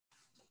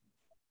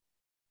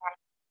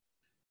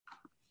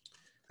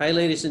Hi,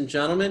 ladies and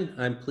gentlemen.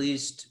 I'm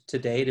pleased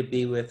today to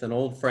be with an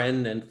old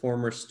friend and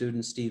former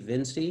student, Steve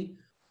Vinsty.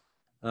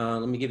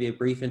 Let me give you a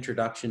brief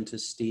introduction to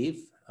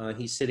Steve.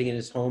 He's sitting in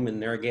his home in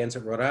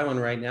Narragansett, Rhode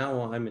Island right now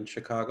while I'm in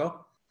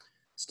Chicago.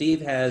 Steve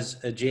has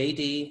a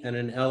JD and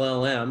an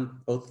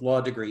LLM, both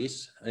law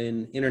degrees,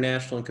 in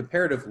international and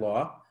comparative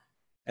law,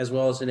 as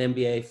well as an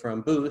MBA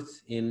from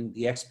Booth in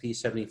the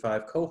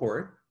XP75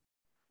 cohort.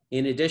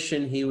 In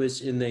addition, he was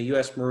in the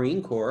U.S.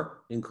 Marine Corps,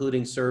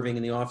 including serving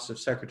in the Office of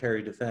Secretary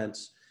of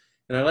Defense.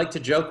 And I like to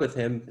joke with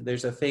him,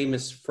 there's a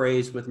famous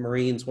phrase with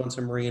Marines, once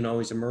a Marine,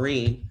 always a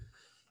Marine.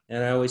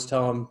 And I always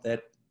tell him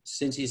that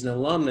since he's an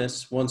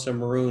alumnus, once a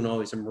Maroon,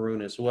 always a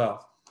Maroon as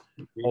well.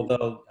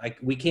 Although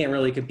we can't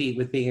really compete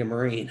with being a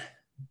Marine.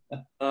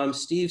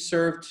 Steve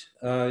served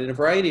in a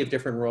variety of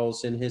different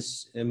roles in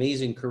his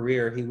amazing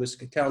career. He was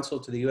counsel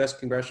to the U.S.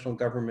 Congressional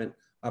Government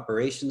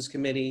Operations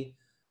Committee.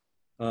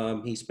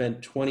 He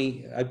spent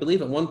I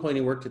believe at one point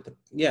he worked at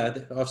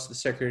the Office of the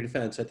Secretary of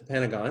Defense at the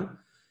Pentagon.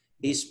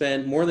 He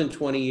spent more than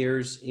 20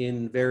 years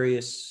in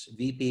various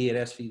VP and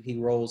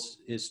SVP roles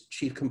as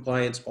Chief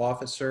Compliance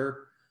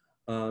Officer,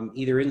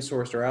 either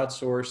insourced or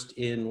outsourced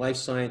in life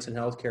science and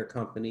healthcare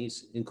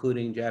companies,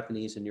 including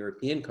Japanese and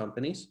European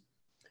companies.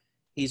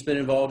 He's been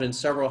involved in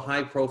several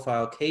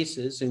high-profile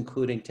cases,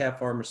 including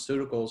TAP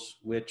Pharmaceuticals,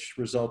 which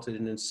resulted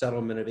in a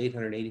settlement of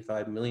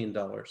 $885 million.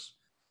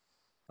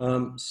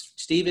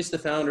 Steve is the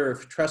founder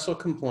of Trestle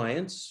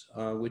Compliance,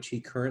 which he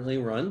currently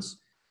runs.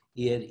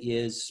 It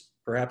is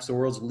perhaps the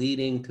world's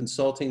leading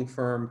consulting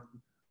firm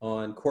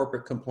on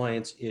corporate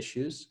compliance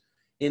issues.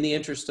 In the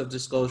interest of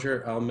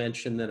disclosure, I'll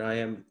mention that I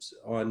am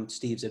on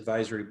Steve's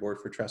advisory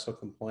board for Trestle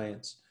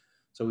Compliance.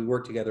 So we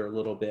work together a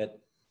little bit.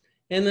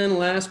 And then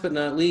last but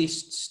not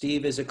least,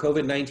 Steve is a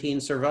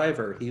COVID-19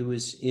 survivor. He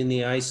was in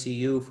the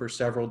ICU for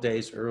several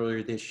days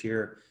earlier this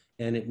year,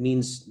 and it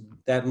means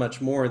that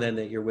much more than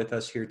that you're with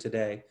us here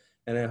today.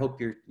 And I hope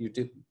you're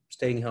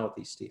staying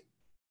healthy, Steve.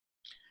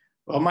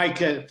 Well, Mike,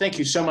 thank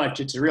you so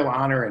much. It's a real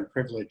honor and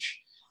privilege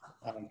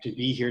to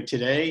be here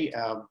today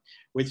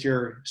with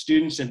your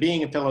students. And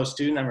being a fellow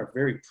student, I'm a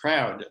very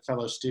proud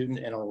fellow student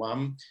and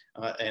alum,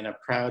 and a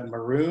proud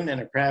Maroon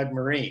and a proud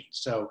Marine.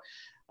 So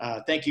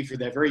thank you for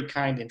that very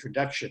kind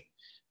introduction.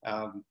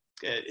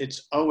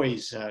 It's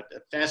always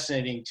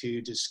fascinating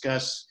to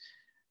discuss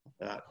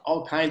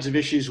all kinds of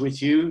issues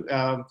with you,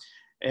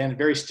 and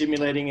very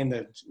stimulating in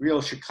the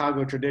real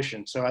Chicago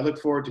tradition. So I look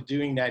forward to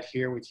doing that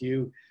here with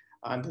you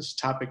on this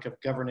topic of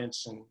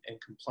governance and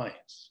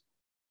compliance.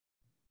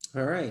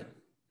 All right.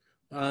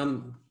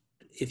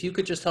 If you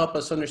could just help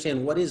us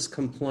understand, what is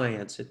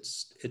compliance?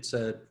 It's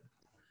a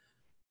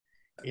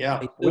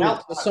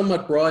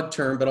somewhat broad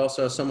term, but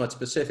also a somewhat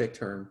specific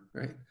term,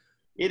 right?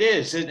 It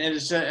is,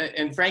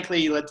 and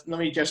frankly, let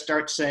me just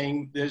start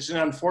saying there's an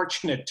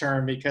unfortunate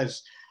term,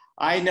 because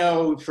I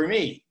know for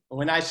me,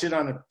 when I sit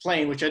on a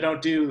plane, which I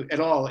don't do at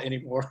all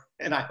anymore,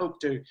 and I hope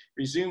to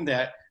resume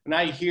that, when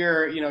I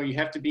hear, you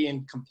have to be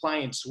in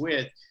compliance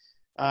with,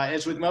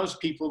 as with most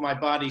people, my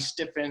body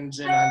stiffens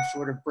and I'm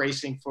sort of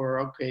bracing for,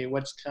 okay,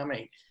 what's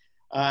coming?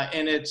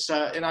 And it's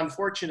an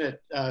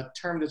unfortunate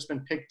term that's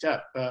been picked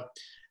up.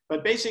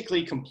 But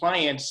basically,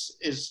 compliance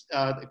is,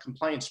 the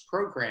compliance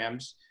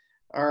programs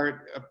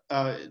are,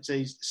 it's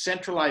a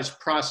centralized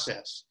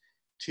process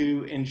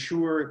to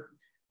ensure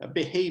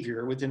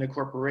behavior within a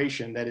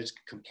corporation that is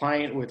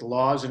compliant with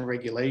laws and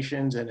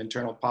regulations and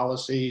internal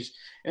policies.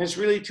 And it's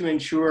really to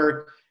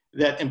ensure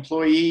that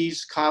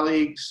employees,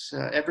 colleagues,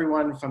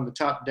 everyone from the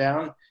top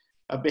down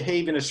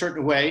behave in a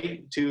certain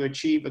way to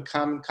achieve a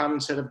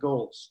common set of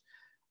goals.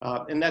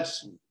 And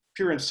that's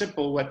pure and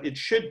simple what it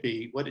should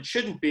be. What it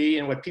shouldn't be,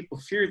 and what people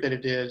fear that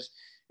it is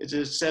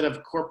a set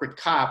of corporate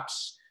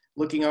cops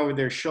looking over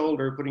their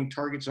shoulder, putting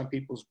targets on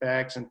people's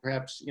backs, and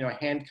perhaps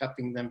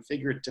handcuffing them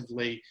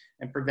figuratively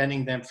and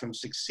preventing them from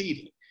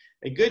succeeding.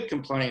 A good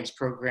compliance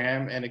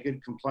program and a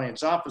good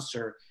compliance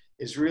officer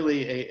is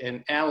really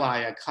an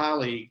ally, a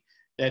colleague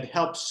that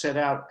helps set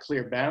out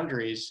clear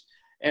boundaries.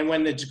 And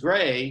when it's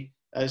gray,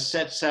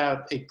 sets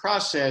out a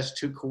process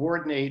to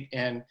coordinate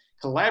and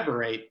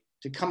collaborate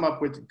to come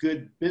up with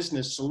good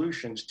business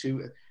solutions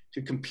to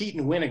compete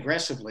and win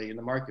aggressively in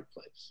the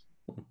marketplace.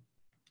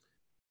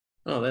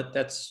 Oh,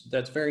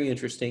 that's very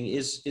interesting.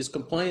 Is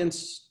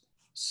compliance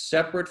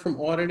separate from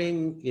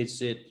auditing?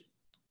 Is it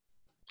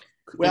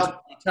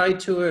tied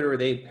to it, or are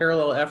they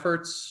parallel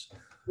efforts?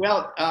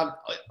 Well,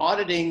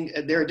 auditing,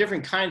 there are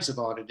different kinds of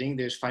auditing.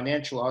 There's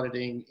financial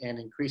auditing, and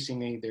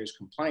increasingly there's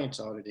compliance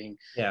auditing.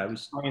 Yeah,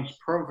 compliance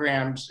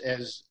programs,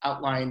 as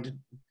outlined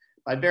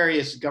by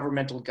various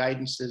governmental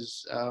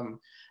guidances,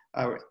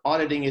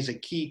 auditing is a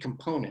key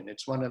component.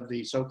 It's one of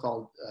the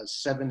so-called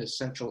 7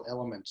 essential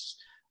elements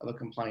of a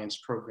compliance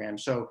program.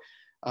 So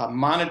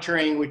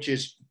monitoring, which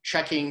is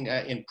checking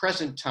in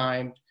present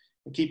time,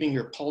 keeping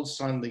your pulse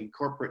on the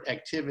corporate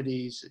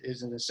activities,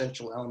 is an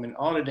essential element.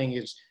 Auditing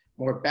is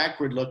more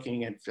backward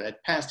looking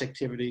at past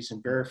activities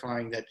and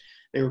verifying that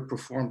they were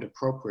performed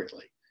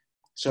appropriately.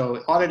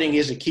 So auditing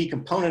is a key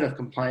component of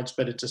compliance,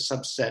 but it's a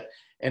subset,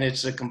 and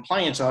it's a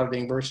compliance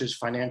auditing versus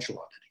financial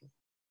auditing.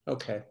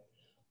 Okay.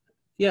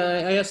 Yeah,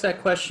 I asked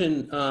that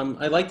question.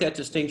 I like that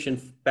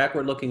distinction,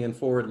 backward looking and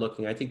forward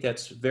looking. I think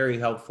that's very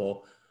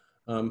helpful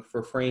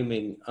for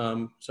framing.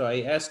 So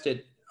I asked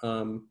it,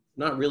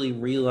 not really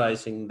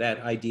realizing that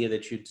idea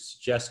that you'd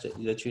suggested,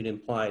 that you'd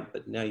implied,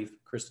 but now you've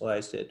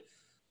crystallized it.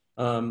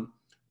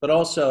 But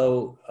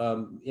also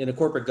in a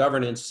corporate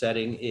governance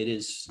setting, it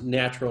is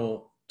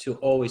natural to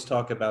always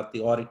talk about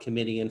the audit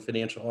committee and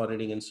financial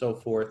auditing and so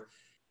forth.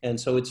 And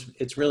so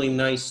it's really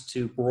nice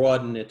to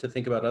broaden it to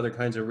think about other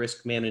kinds of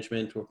risk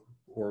management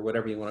or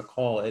whatever you want to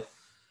call it.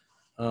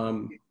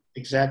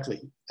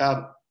 Exactly.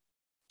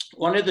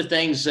 One of the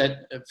things that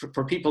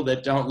for people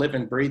that don't live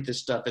and breathe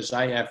this stuff as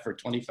I have for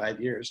 25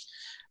 years,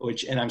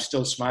 and I'm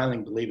still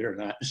smiling, believe it or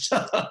not,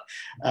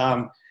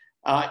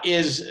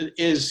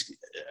 is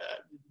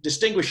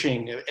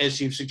distinguishing, as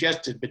you've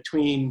suggested,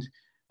 between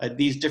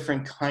these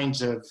different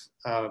kinds of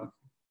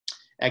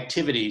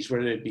activities,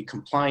 whether it be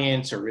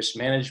compliance or risk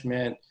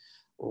management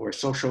or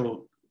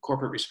social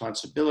corporate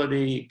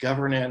responsibility,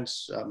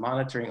 governance,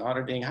 monitoring,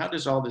 auditing. How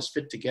does all this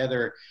fit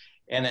together?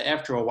 And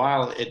after a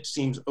while, it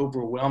seems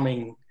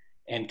overwhelming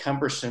and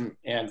cumbersome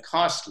and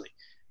costly.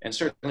 And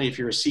certainly if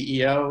you're a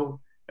CEO,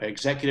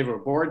 executive, or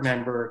board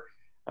member,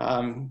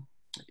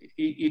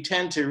 you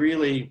tend to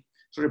really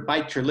sort of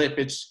bite your lip.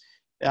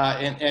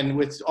 And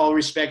with all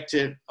respect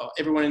to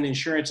everyone in the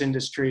insurance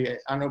industry, I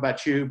don't know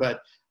about you,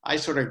 but I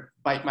sort of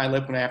bite my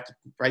lip when I have to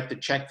write the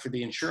check for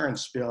the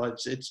insurance bill.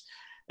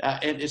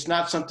 And it's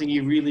not something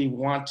you really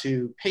want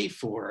to pay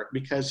for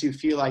because you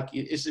feel like,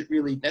 is it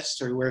really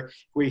necessary? Where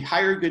we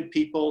hire good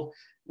people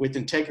with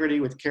integrity,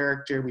 with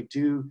character, we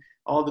do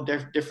all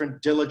the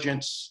different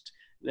diligence,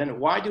 then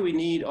why do we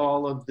need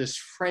all of this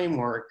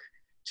framework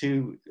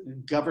to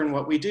govern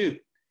what we do?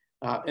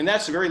 And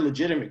that's a very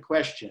legitimate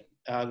question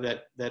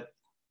that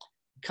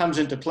comes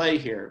into play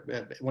here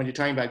when you're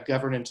talking about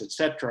governance, et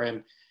cetera.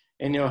 And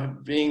you know,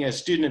 being a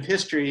student of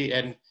history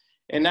and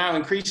now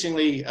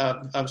increasingly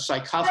of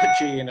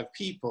psychology and of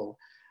people,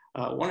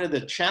 one of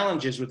the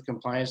challenges with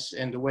compliance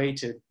and the way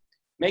to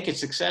make it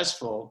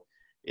successful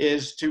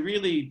is to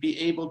really be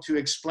able to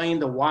explain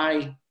the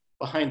why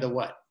behind the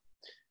what,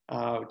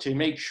 to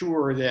make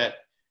sure that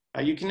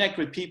you connect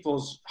with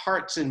people's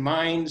hearts and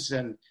minds.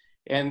 And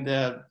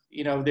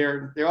you know,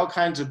 there are all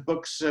kinds of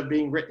books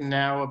being written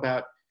now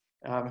about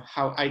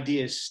how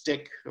ideas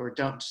stick or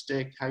don't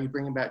stick, how you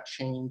bring about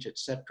change, et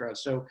cetera.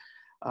 So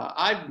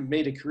I've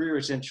made a career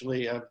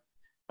essentially of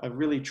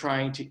really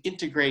trying to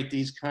integrate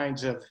these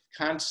kinds of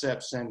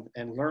concepts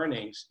and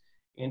learnings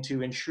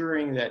into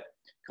ensuring that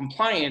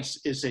compliance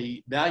is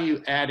a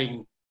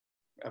value-adding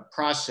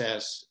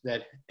process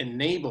that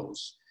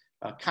enables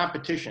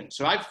competition.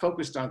 So I've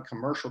focused on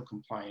commercial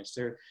compliance.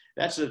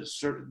 That's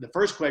the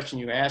first question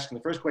you ask, and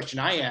the first question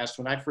I asked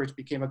when I first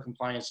became a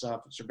compliance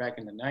officer back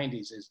in the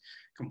 90s is,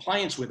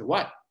 compliance with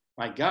what?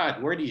 My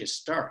God, where do you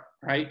start,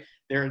 right?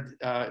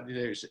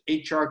 There's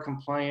HR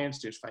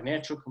compliance, there's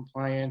financial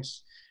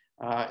compliance,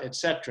 et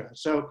cetera.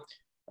 So,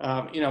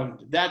 you know,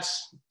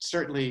 that's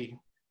certainly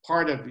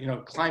part of, you know,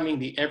 climbing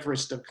the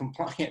Everest of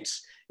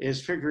compliance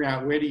is figuring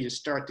out where do you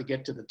start to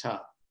get to the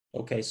top.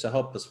 Okay, so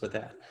help us with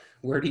that.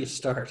 Where do you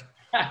start?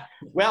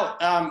 Well,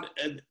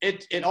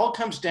 it all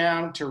comes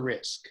down to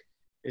risk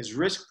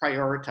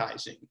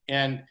prioritizing.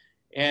 And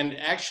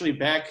actually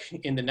back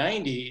in the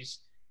 90s,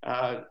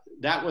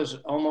 that was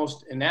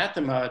almost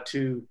anathema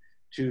to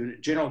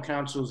general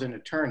counsels and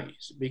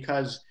attorneys,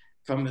 because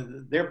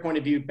from their point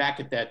of view back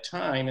at that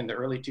time in the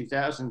early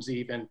 2000s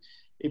even,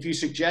 if you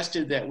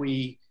suggested that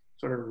we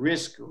sort of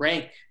risk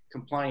rank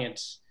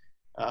compliance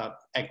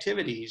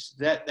activities,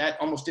 that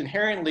almost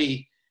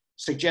inherently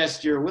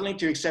suggests you're willing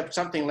to accept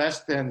something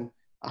less than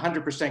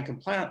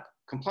 100%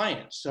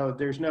 compliance. So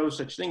there's no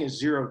such thing as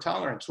zero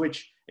tolerance,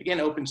 which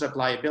again opens up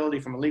liability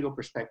from a legal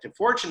perspective.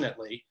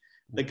 Fortunately,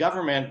 the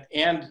government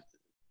and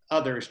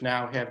others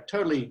now have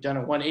totally done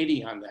a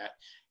 180 on that.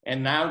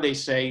 And now they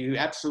say you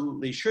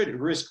absolutely should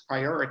risk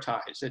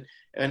prioritize it.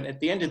 And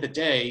at the end of the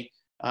day,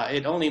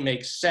 it only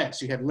makes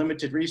sense. You have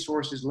limited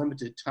resources,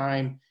 limited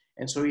time.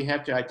 And so you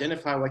have to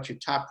identify what your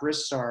top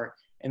risks are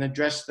and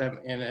address them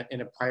in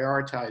a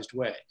prioritized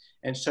way.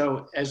 And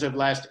so as of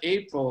last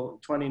April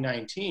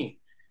 2019,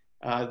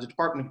 the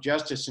Department of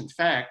Justice, in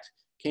fact,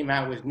 came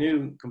out with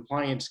new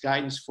compliance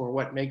guidance for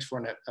what makes for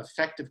an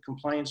effective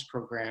compliance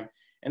program.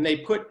 And they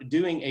put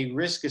doing a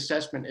risk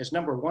assessment as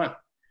number one,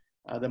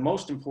 the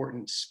most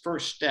important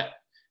first step,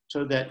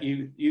 so that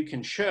you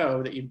can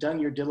show that you've done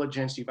your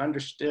diligence, you've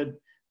understood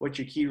what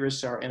your key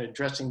risks are and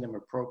addressing them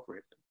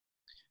appropriately.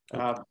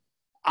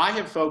 I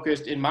have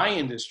focused in my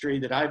industry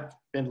that I've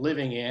been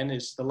living in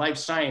is the life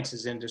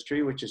sciences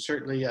industry, which is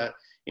certainly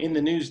in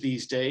the news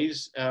these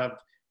days, and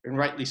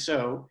rightly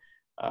so.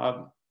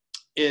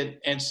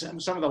 And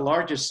some of the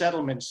largest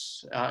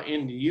settlements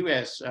in the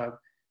US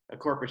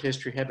corporate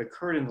history have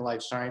occurred in the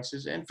life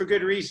sciences, and for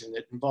good reason.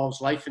 It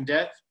involves life and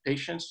death,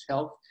 patients,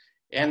 health,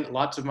 and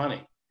lots of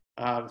money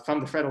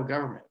from the federal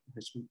government.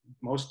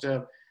 Most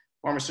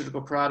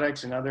pharmaceutical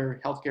products and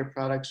other healthcare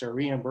products are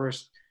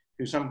reimbursed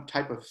through some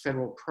type of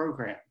federal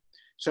program.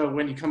 So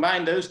when you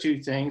combine those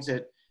two things,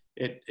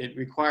 it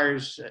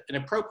requires an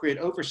appropriate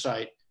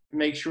oversight to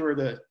make sure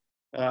the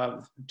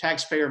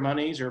taxpayer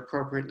monies are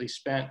appropriately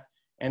spent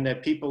and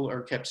that people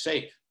are kept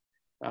safe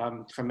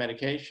from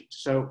medication.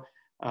 So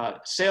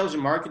sales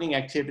and marketing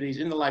activities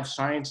in the life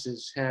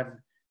sciences have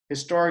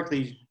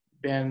historically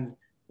been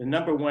the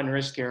 #1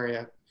 risk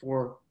area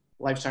for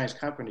life science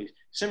companies.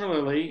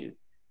 Similarly,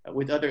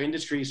 with other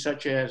industries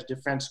such as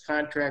defense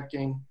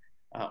contracting,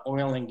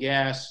 oil and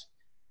gas,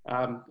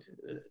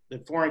 the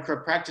Foreign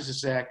Corrupt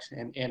Practices Act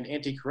and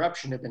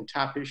anti-corruption have been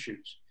top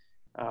issues.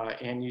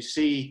 And you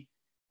see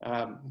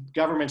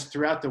governments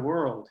throughout the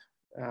world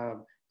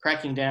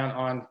cracking down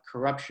on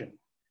corruption.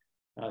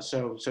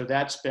 So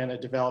that's been a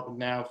development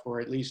now for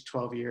at least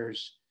 12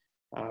 years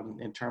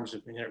in terms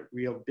of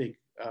real big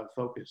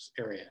focus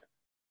area.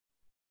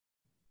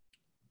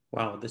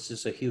 Wow, this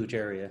is a huge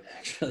area,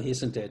 actually,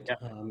 isn't it? Yeah.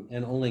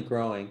 And only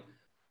growing.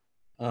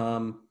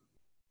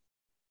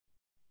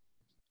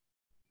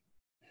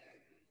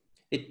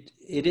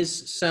 It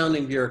is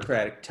sounding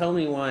bureaucratic. Tell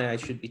me why I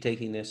should be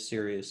taking this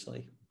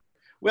seriously.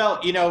 Well,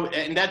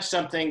 and that's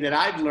something that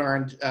I've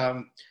learned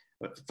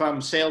from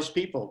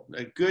salespeople.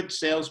 Good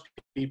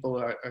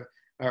salespeople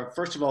are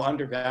first of all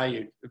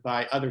undervalued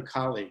by other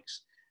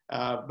colleagues,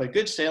 but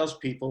good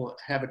salespeople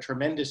have a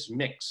tremendous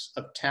mix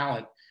of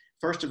talent.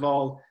 First of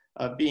all,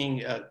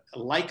 being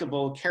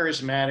likable,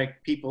 charismatic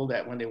people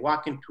that when they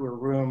walk into a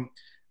room,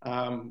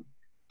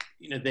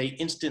 they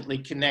instantly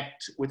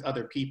connect with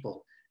other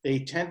people. They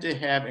tend to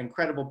have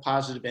incredible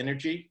positive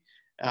energy.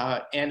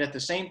 And at the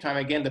same time,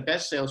 again, the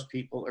best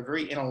salespeople are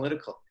very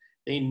analytical.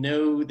 They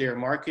know their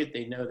market,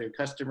 they know their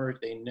customers,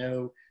 they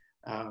know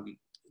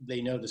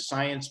the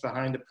science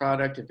behind the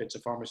product, if it's a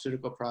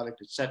pharmaceutical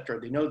product, et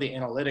cetera. They know the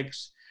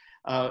analytics,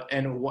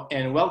 and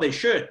well, they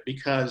should,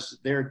 because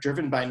they're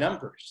driven by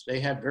numbers. They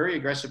have very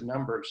aggressive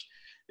numbers.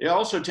 They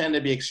also tend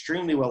to be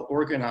extremely well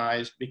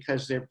organized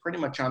because they're pretty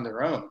much on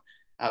their own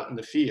out in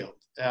the field.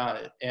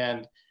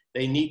 And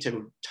they need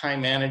to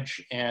time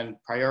manage and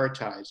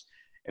prioritize.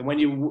 And when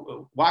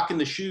you walk in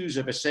the shoes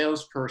of a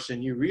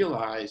salesperson, you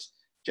realize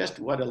just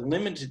what a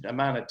limited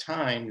amount of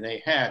time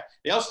they have.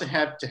 They also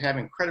have to have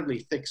incredibly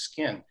thick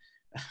skin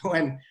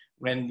when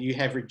you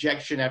have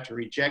rejection after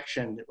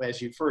rejection,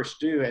 as you first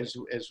do, as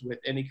with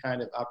any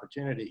kind of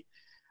opportunity.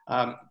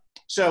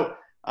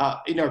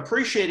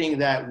 Appreciating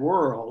that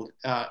world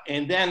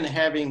and then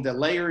having the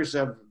layers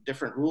of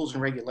different rules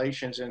and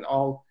regulations and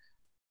all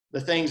the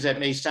things that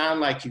may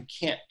sound like you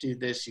can't do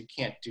this, you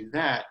can't do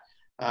that,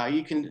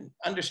 you can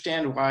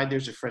understand why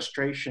there's a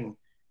frustration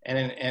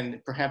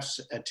and perhaps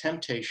a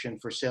temptation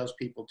for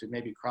salespeople to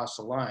maybe cross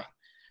the line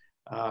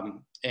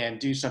and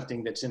do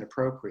something that's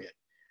inappropriate.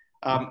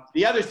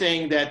 The other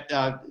thing that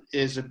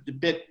is a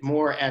bit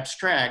more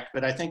abstract,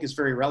 but I think is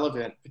very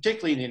relevant,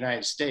 particularly in the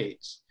United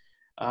States,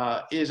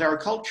 is our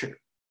culture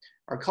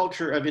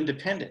of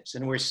independence.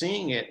 And we're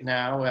seeing it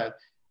now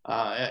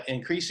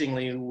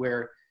increasingly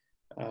where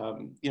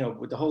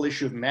with the whole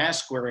issue of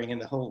mask wearing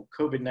and the whole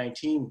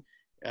COVID-19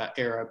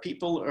 era,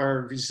 people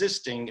are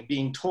resisting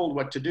being told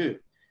what to do.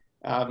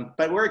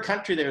 But we're a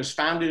country that was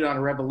founded on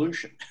a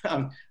revolution,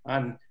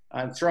 on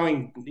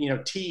throwing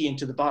tea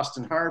into the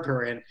Boston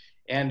Harbor,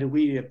 and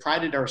we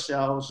prided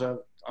ourselves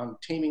on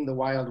taming the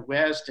Wild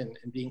West and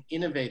being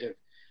innovative.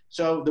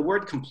 So the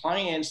word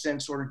compliance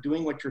and sort of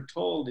doing what you're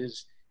told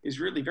is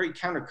really very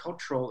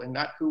countercultural and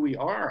not who we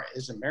are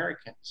as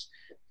Americans.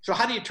 So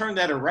how do you turn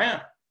that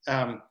around?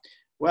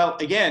 Well,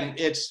 again,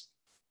 it's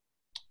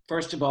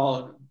first of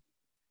all,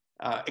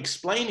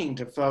 explaining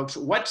to folks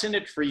what's in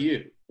it for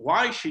you.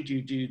 Why should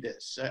you do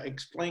this?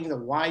 Explaining the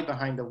why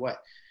behind the what.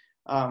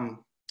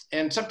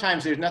 And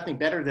sometimes there's nothing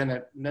better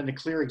than a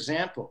clear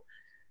example.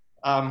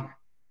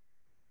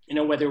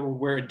 Whether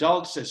we're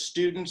adults as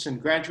students in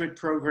graduate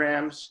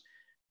programs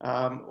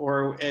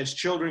or as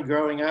children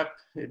growing up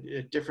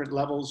at different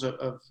levels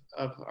of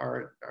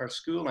our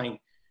schooling,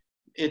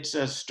 it's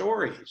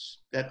stories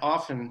that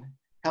often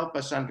help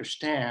us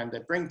understand,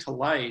 that bring to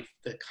life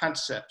the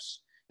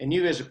concepts. And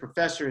you as a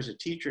professor, as a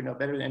teacher, know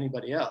better than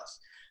anybody else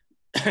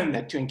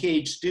that to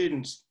engage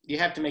students, you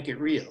have to make it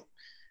real.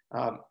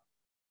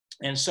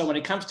 And so when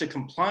it comes to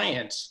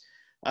compliance,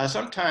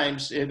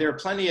 sometimes there are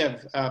plenty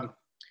of,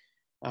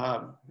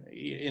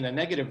 in a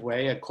negative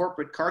way,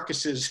 corporate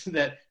carcasses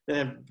that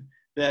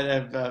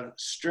have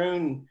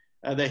strewn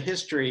the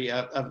history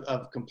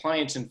of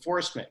compliance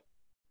enforcement.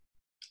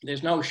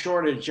 There's no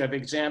shortage of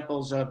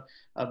examples of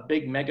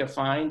big mega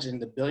fines in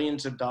the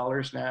billions of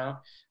dollars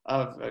now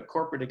of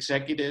corporate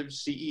executives,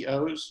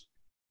 CEOs,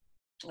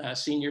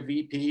 senior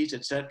VPs,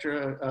 et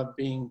cetera,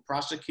 being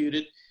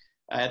prosecuted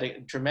at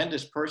a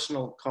tremendous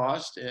personal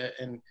cost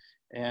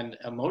and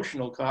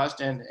emotional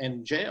cost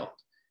and jailed.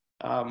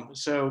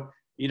 So,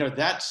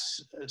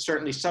 that's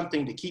certainly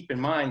something to keep in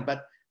mind,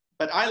 but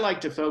I like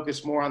to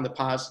focus more on the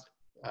positive.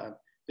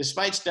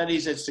 Despite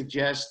studies that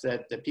suggest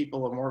that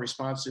people are more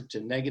responsive to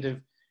negative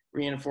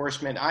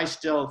reinforcement, I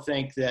still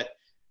think that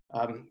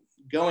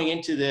going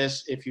into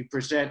this,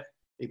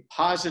 if a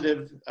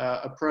positive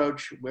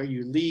approach where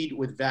you lead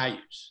with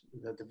values,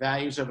 the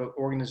values of an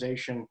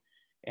organization,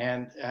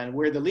 and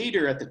we're the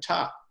leader at the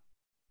top.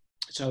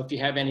 So if you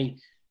have any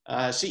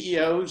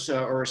CEOs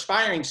or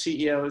aspiring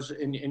CEOs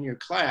in your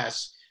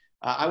class,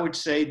 I would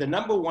say the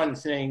number one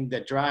thing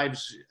that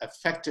drives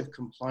effective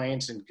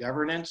compliance and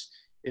governance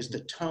is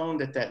the tone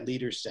that that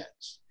leader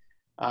sets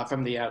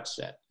from the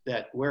outset,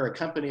 that we're a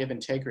company of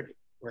integrity,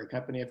 we're a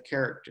company of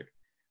character.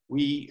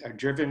 We are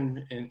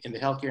driven in the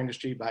healthcare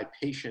industry by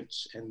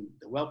patients and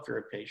the welfare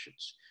of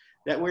patients.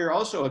 That we're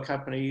also a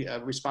company,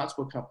 a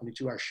responsible company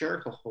to our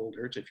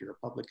shareholders, if you're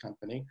a public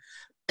company,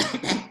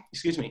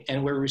 excuse me,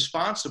 and we're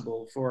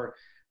responsible for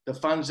the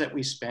funds that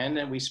we spend,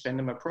 and we spend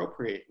them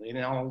appropriately.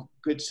 And all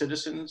good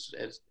citizens,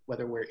 as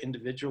whether we're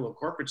individual or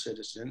corporate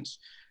citizens,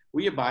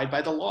 we abide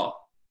by the law.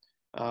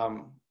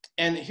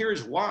 And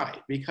here's why,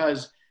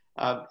 because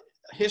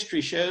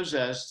history shows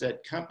us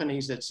that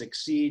companies that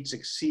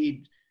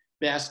succeed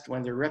best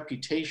when their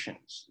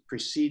reputations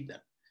precede them,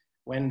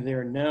 when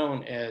they're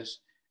known as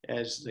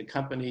the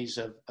companies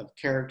of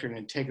character and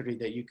integrity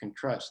that you can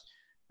trust.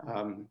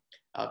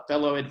 A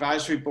fellow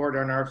advisory board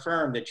on our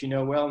firm that you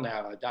know well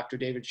now, Dr.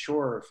 David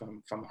Shore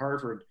from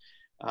Harvard,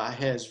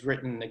 has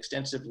written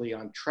extensively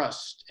on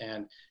trust.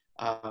 And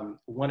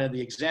one of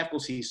the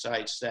examples he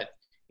cites, that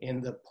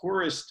in the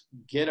poorest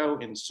ghetto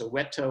in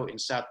Soweto in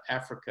South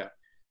Africa,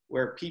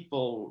 where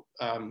people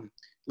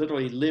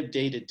literally live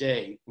day to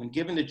day, when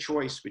given the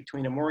choice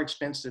between a more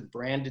expensive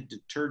branded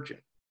detergent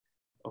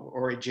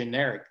or a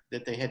generic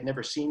that they had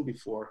never seen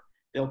before,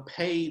 they'll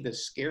pay the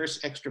scarce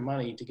extra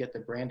money to get the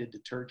branded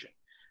detergent.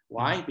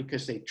 Why?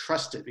 Because they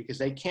trust it, because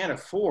they can't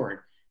afford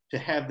to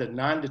have the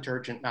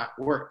non-detergent not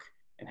work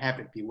and have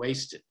it be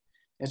wasted.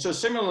 And so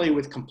similarly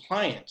with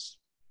compliance,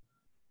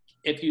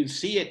 if you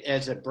see it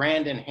as a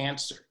brand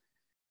enhancer,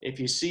 if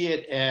you see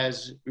it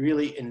as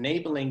really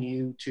enabling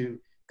you to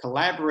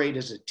collaborate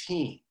as a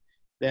team,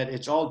 that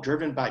it's all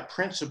driven by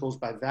principles,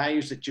 by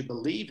values that you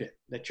believe in,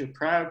 that you're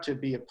proud to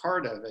be a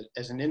part of it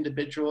as an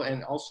individual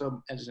and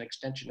also as an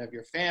extension of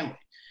your family,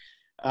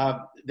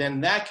 then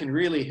that can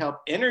really help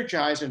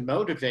energize and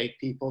motivate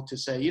people to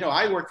say, you know,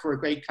 I work for a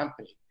great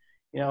company.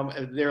 You know,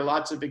 there are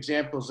lots of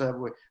examples of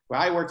where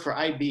I work for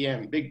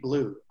IBM, Big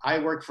Blue. I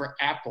work for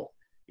Apple,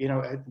 you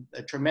know,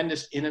 a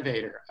tremendous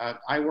innovator.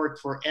 I work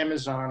for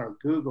Amazon or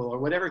Google or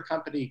whatever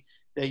company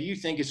that you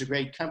think is a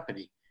great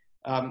company.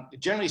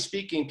 Generally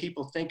speaking,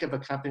 people think of a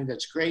company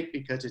that's great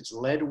because it's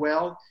led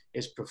well,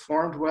 it's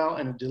performed well,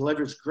 and it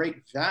delivers great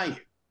value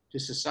to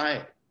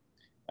society.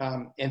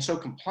 And so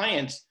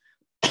compliance,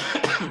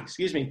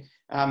 excuse me,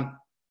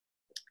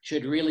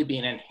 should really be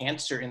an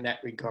enhancer in that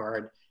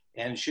regard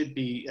and should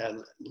be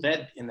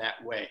led in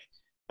that way.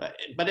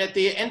 But at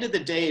the end of the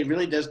day, it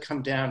really does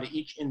come down to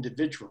each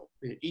individual.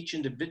 Each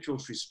individual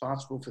is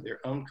responsible for their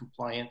own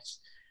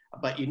compliance,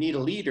 but you need a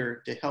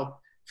leader to help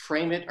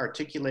frame it,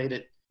 articulate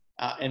it,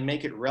 and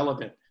make it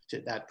relevant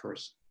to that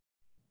person.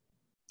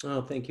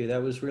 Oh, thank you.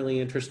 That was really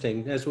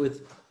interesting. As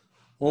with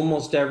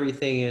almost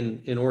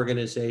everything in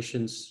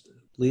organizations,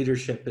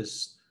 leadership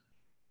is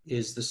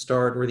the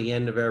start or the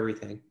end of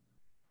everything.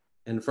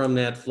 And from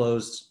that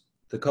flows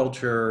the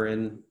culture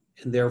and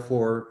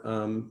therefore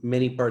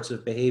many parts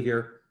of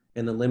behavior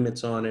and the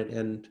limits on it,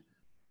 and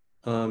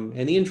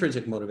the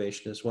intrinsic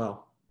motivation as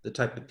well, the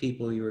type of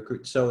people you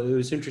recruit. So it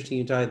was interesting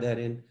you tied that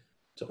in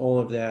to all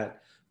of that.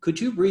 Could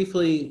you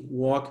briefly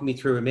walk me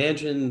through,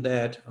 imagine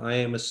that I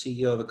am a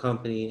CEO of a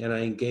company and I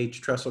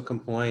engage Trestle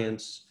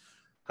Compliance.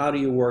 How do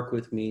you work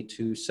with me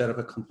to set up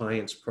a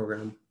compliance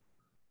program?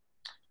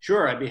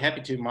 Sure, I'd be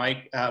happy to,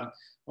 Mike.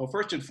 Well,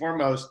 first and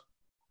foremost,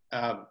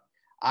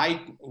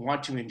 I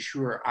want to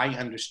ensure I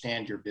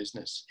understand your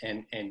business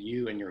and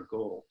you and your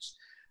goals.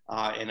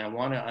 And I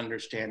want to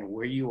understand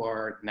where you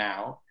are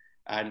now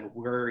and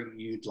where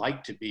you'd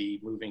like to be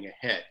moving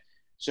ahead.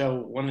 So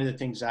one of the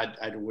things I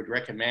would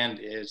recommend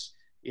is,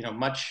 you know,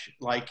 much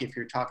like if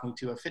you're talking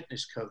to a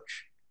fitness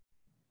coach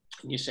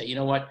and you say, you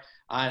know what,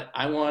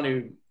 I want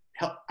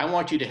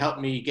you to help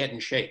me get in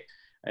shape.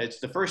 It's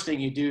the first thing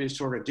you do is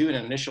sort of do an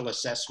initial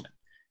assessment.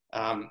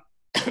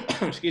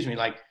 Excuse me,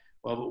 like,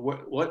 well,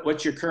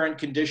 what's your current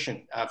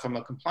condition from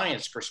a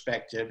compliance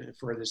perspective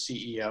for the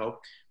CEO?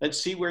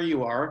 Let's see where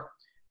you are.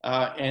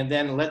 And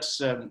then let's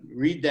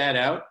read that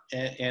out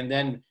and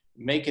then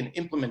make an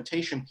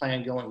implementation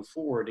plan going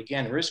forward.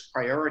 Again, risk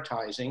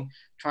prioritizing,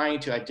 trying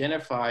to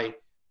identify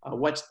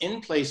what's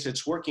in place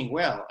that's working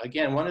well.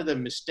 Again, one of the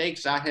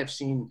mistakes I have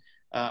seen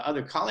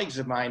other colleagues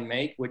of mine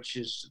make, which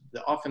is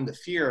often the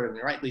fear,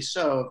 and rightly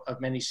so,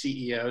 of many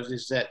CEOs,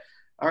 is that,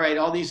 all right,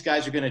 all these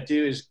guys are going to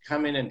do is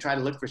come in and try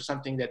to look for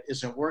something that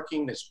isn't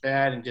working, that's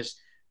bad, and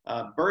just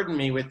burden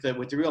me with the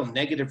real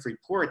negative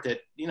report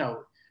that, you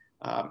know,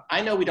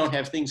 I know we don't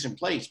have things in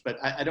place, but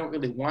I don't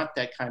really want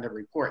that kind of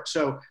report.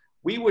 So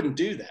we wouldn't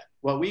do that.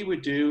 What we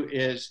would do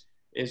is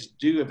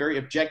do a very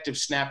objective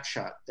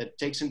snapshot that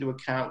takes into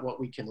account what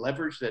we can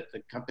leverage that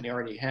the company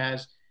already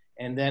has,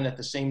 and then at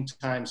the same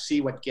time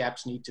see what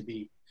gaps need to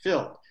be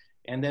filled,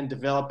 and then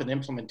develop an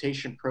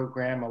implementation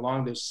program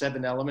along those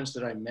 7 elements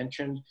that I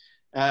mentioned.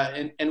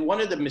 And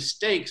one of the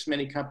mistakes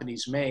many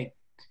companies make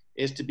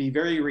is to be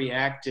very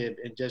reactive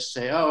and just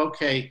say, oh,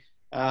 okay,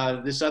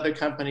 this other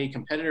company,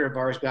 competitor of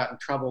ours, got in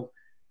trouble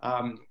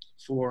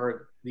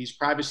for these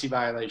privacy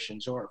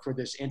violations or for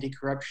this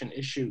anti-corruption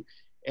issue.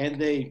 And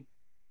they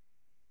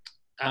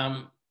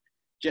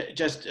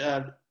just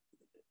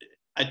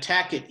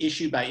attack it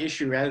issue by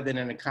issue rather than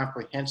in a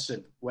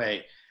comprehensive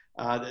way.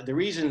 The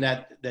reason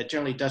that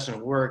generally doesn't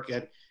work,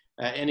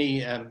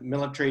 any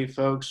military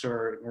folks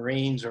or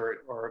Marines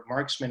or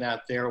marksmen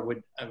out there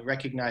would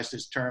recognize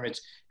this term.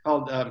 It's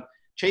called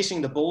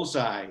chasing the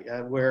bullseye,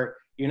 where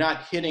you're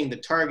not hitting the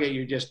target,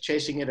 you're just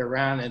chasing it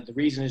around, and the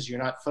reason is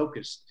you're not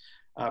focused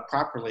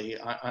properly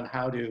on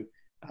how to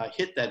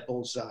hit that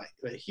bullseye.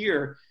 But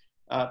here,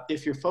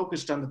 if you're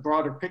focused on the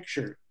broader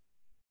picture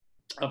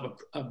of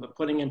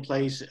putting in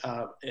place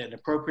an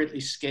appropriately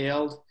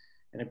scaled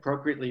and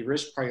appropriately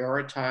risk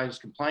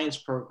prioritized compliance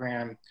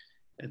program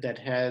that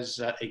has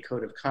a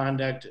code of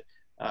conduct,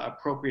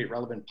 appropriate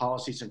relevant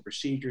policies and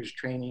procedures,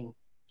 training,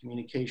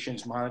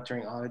 communications,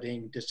 monitoring,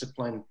 auditing,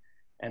 discipline,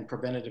 and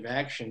preventative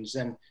actions,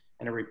 and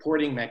a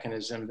reporting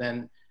mechanism,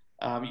 then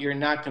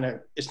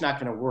it's not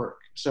gonna work.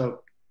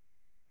 So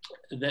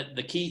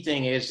the key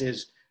thing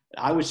is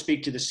I would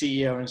speak to the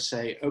CEO and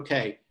say,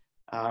 okay,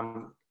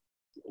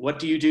 what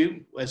do you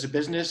do as a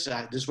business?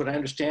 This is what I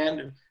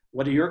understand.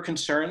 What are your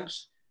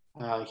concerns?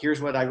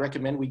 Here's what I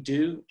recommend we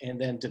do,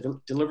 and then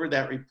deliver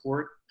that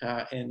report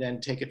and then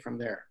take it from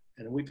there.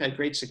 And we've had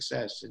great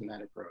success in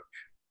that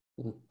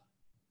approach.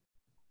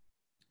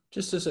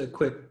 Just as a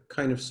quick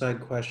kind of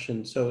side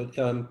question. So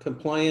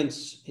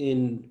compliance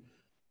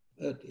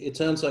it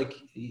sounds like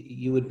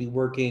you would be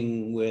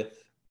working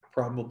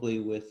probably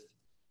with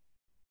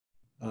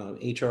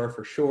HR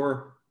for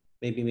sure,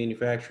 maybe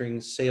manufacturing,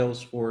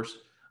 Salesforce,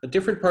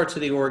 different parts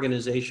of the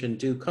organization.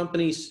 Do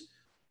companies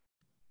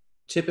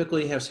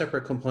typically have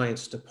separate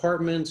compliance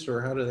departments,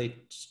 or how do they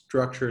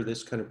structure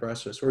this kind of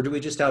process? Or do we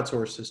just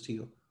outsource this to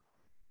you?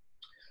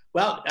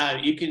 Well,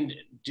 you can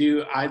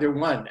do either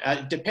one.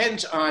 It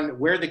depends on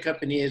where the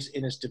company is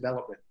in its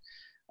development.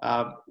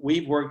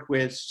 We've worked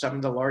with some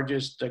of the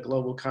largest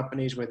global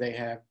companies where they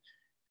have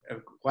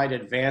quite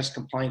advanced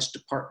compliance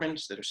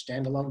departments that are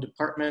standalone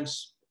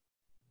departments,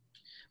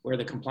 where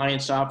the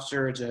compliance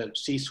officer is a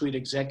C-suite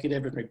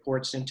executive and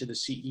reports into the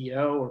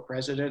CEO or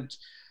president.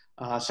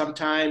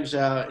 Sometimes,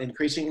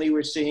 increasingly,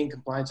 we're seeing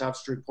compliance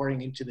officer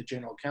reporting into the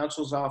general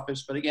counsel's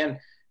office, but again,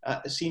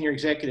 a senior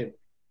executive.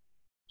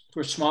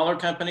 For smaller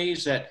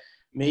companies that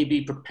may be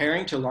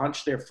preparing to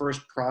launch their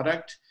first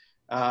product,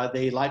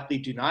 they likely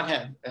do not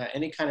have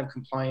any kind of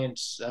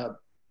compliance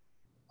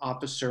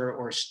officer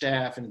or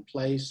staff in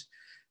place,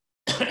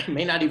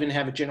 may not even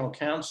have a general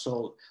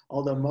counsel,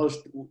 although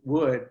most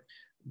would,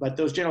 but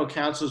those general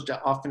counsels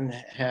often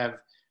have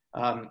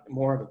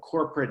more of a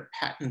corporate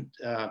patent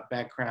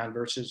background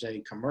versus a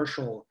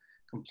commercial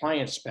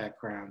compliance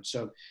background.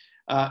 So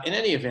in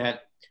any event,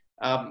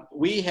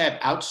 we have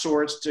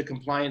outsourced the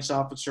compliance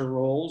officer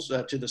roles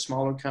to the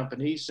smaller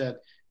companies.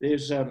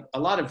 There's a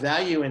lot of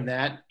value in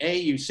that.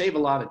 You save a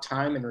lot of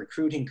time and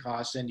recruiting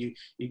costs, and you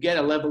get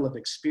a level of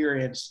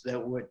experience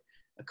that would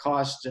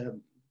cost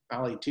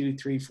probably 2,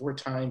 3, 4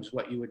 times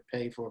what you would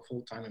pay for a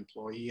full-time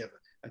employee of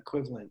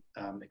equivalent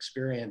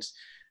experience.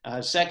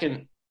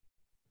 Second,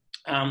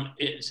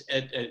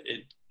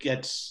 it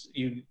gets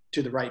you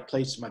to the right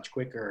place much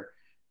quicker,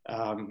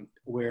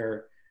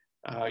 where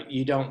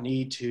you don't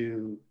need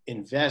to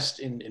invest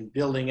in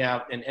building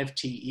out an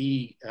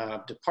FTE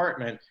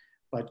department,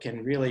 but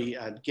can really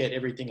get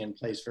everything in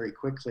place very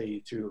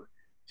quickly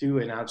through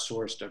an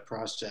outsourced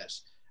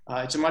process.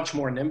 It's a much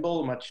more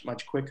nimble,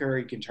 much quicker.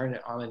 You can turn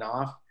it on and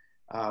off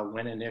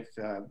when and if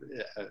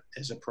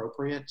is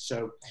appropriate.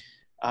 So,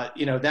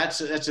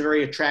 that's a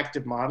very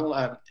attractive model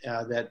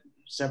that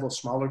several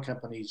smaller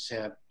companies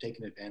have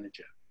taken advantage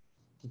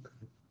of.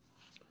 Okay.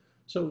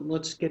 So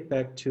let's get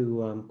back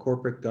to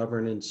corporate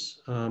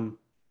governance.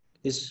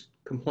 Is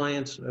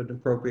compliance an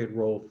appropriate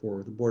role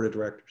for the board of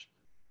directors?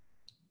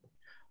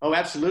 Oh,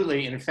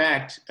 absolutely. In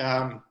fact,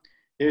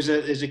 there's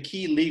a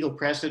key legal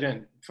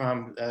precedent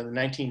from the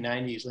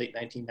 1990s, late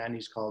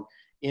 1990s, called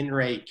In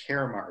Re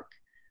Caremark.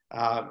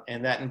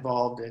 And that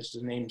involved, as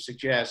the name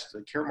suggests,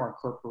 the Caremark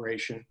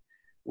Corporation,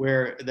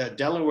 where the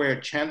Delaware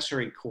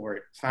Chancery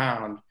Court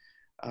found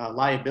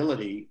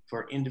liability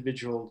for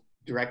individual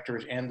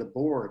directors and the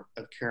board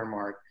of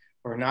Caremark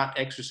for not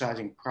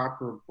exercising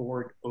proper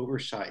board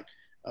oversight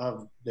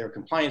of their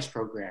compliance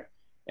program.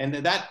 And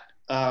that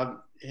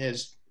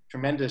has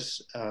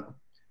tremendous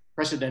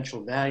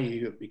precedential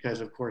value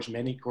because, of course,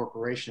 many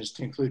corporations,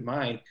 to include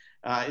mine,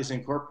 is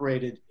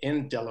incorporated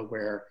in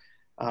Delaware.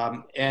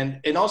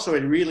 And also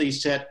it really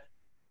set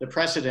the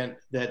precedent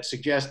that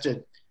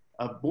suggested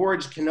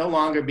boards can no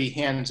longer be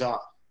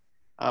hands-off.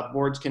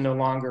 Boards can no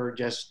longer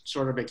just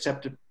sort of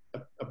accept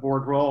a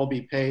board role,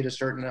 be paid a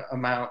certain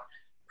amount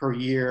per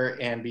year,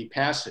 and be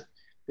passive.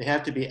 They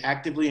have to be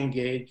actively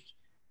engaged,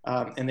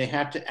 and they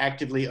have to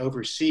actively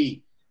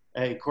oversee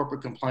a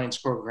corporate compliance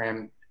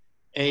program,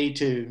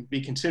 to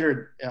be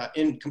considered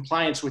in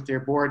compliance with their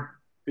board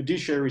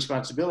fiduciary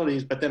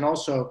responsibilities, but then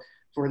also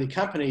for the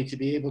company to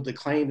be able to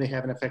claim they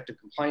have an effective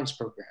compliance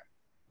program.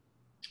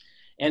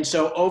 And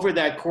so over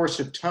that course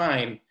of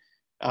time,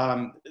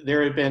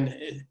 there have been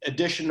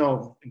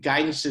additional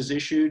guidances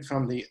issued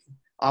from the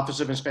Office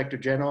of Inspector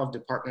General of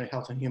Department of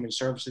Health and Human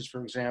Services,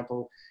 for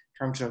example,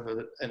 in terms of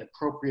an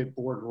appropriate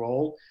board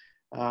role.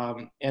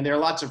 And there are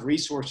lots of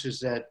resources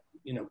that,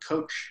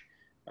 coach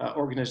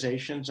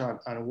organizations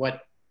on what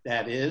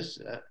that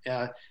is.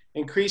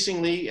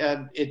 Increasingly,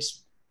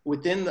 it's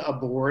within a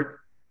board.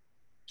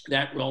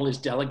 That role is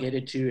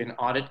delegated to an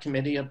audit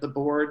committee of the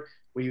board,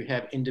 where you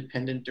have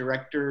independent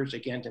directors,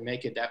 again, to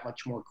make it that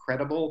much more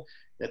credible,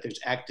 that there's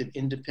active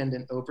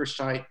independent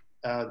oversight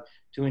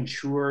to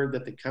ensure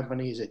that the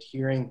company is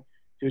adhering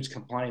to its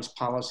compliance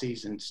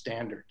policies and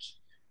standards.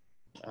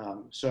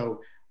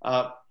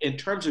 In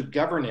terms of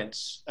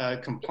governance,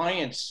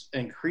 compliance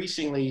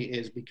increasingly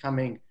is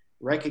becoming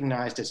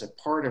recognized as a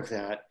part of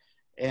that.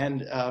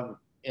 And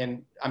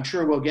I'm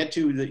sure we'll get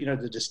to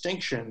the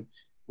distinction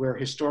where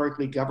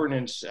historically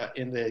governance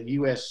in the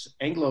US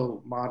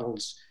Anglo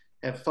models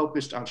have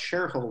focused on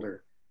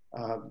shareholder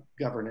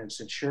governance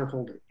and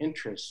shareholder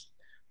interests.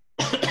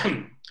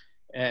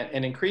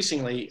 and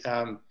increasingly,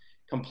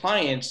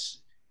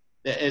 compliance,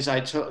 as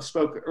I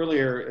spoke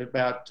earlier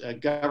about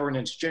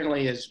governance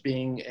generally as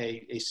being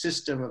a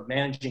system of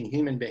managing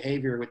human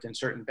behavior within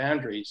certain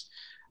boundaries.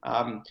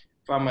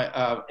 From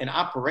an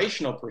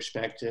operational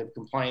perspective,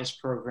 compliance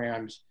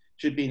programs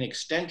should be an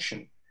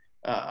extension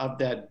of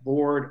that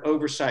board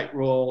oversight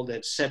role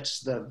that sets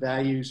the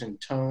values and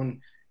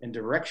tone and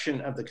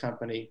direction of the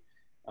company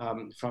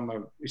from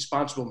a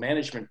responsible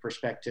management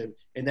perspective,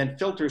 and then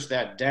filters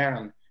that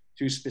down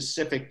through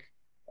specific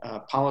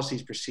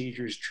policies,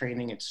 procedures,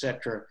 training,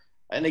 etc.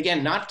 And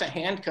again, not to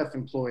handcuff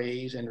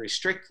employees and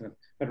restrict them,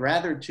 but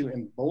rather to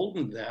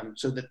embolden them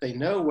so that they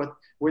know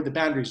where the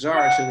boundaries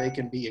are, so they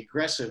can be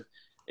aggressive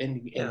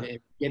in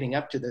getting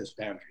up to those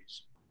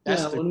boundaries.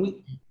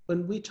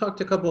 When we talked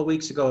a couple of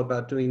weeks ago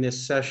about doing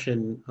this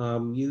session,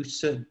 you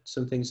said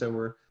some things that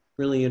were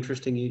really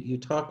interesting. You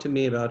talked to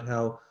me about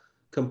how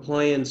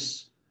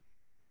compliance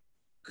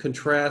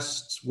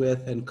contrasts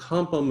with and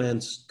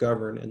complements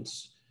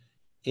governance.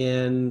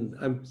 And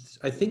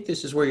I think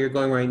this is where you're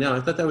going right now.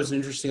 I thought that was an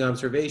interesting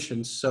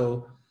observation.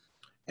 So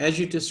as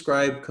you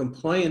describe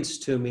compliance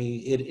to me,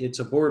 it's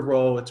a board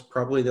role. It's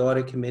probably the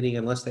audit committee,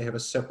 unless they have a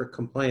separate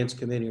compliance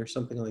committee or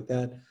something like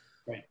that.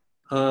 Right.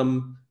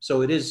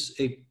 So it is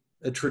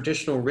a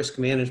traditional risk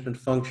management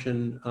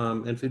function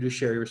and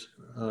fiduciary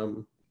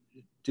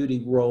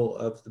duty role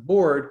of the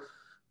board,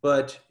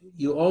 but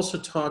you also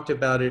talked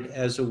about it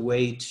as a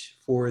way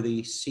for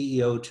the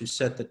CEO to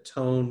set the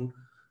tone,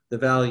 the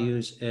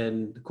values,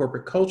 and the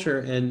corporate culture.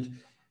 And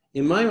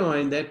in my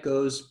mind, that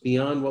goes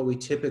beyond what we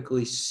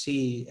typically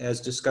see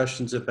as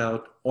discussions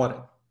about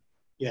audit.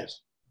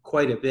 Yes.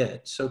 Quite a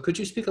bit. So could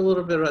you speak a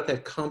little bit about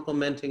that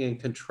complementing and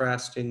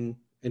contrasting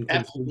and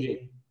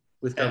contributing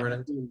with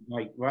governance?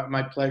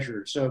 My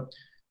pleasure. So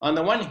on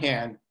the one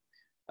hand,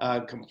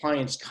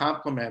 compliance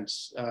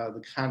complements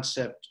the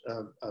concept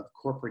of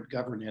corporate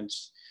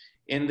governance,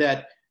 in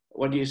that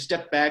when you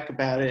step back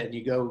about it and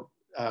you go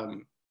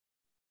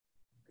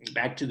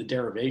back to the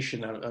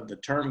derivation of the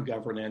term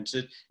governance,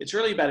 it's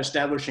really about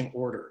establishing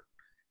order,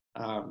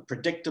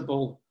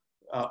 predictable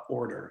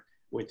order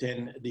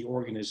within the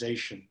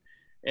organization.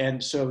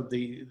 And so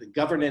the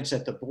governance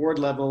at the board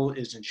level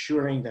is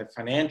ensuring that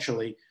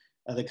financially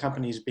the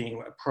company is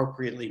being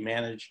appropriately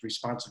managed,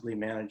 responsibly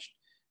managed,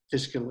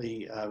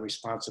 fiscally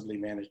responsibly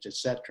managed, et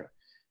cetera.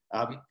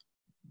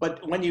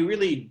 But when you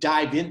really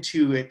dive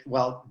into it,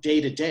 well,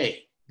 day to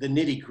day, the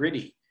nitty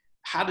gritty,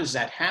 how does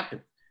that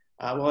happen?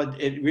 Well,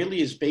 it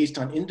really is based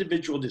on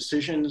individual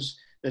decisions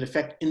that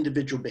affect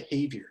individual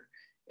behavior.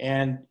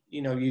 And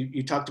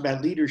you talked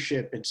about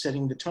leadership and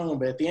setting the tone,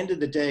 but at the end of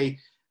the day,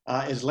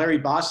 as Larry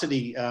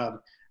Bossidy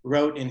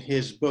wrote in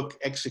his book,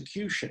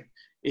 Execution,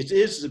 it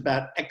is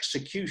about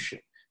execution.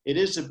 It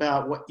is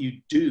about what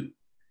you do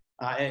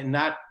and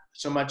not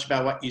so much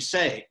about what you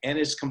say. And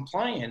it's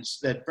compliance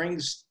that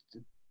brings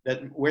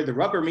that where the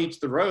rubber meets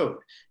the road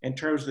in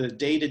terms of the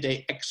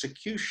day-to-day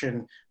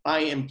execution by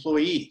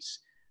employees.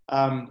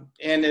 And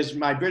as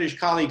my British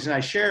colleagues and I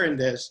share in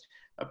this,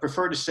 I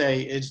prefer to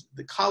say is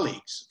the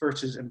colleagues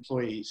versus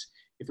employees.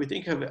 If we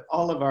think of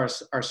all of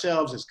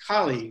ourselves as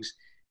colleagues,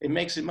 it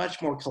makes it much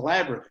more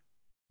collaborative.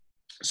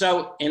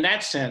 So in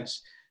that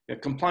sense,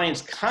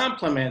 compliance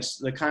complements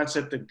the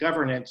concept of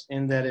governance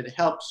in that it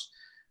helps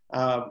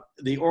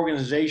the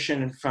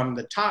organization from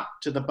the top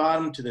to the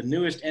bottom to the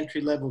newest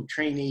entry-level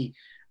trainee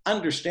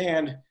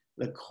understand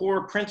the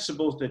core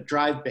principles that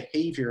drive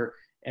behavior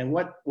and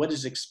what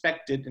is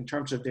expected in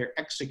terms of their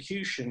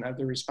execution of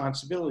their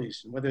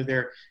responsibilities, whether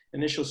they're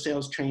initial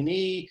sales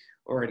trainee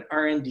or an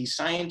R&D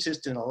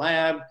scientist in a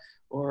lab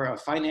or a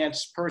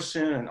finance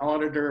person, an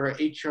auditor, or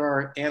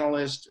HR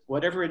analyst,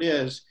 whatever it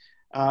is,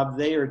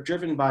 they are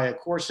driven by a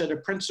core set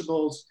of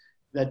principles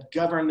that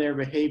govern their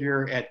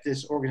behavior at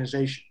this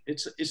organization.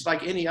 It's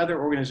like any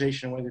other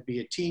organization, whether it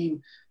be a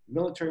team,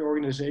 military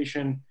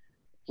organization,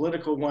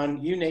 political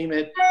one, you name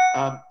it.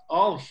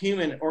 All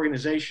human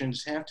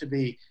organizations have to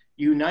be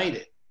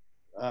united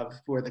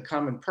for the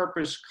common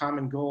purpose,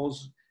 common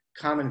goals,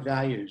 common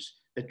values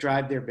that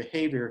drive their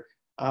behavior,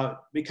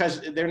 because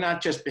they're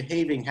not just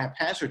behaving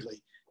haphazardly.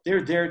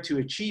 They're there to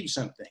achieve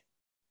something.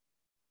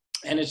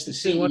 And it's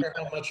the I wonder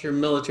how much your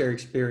military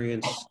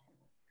experience.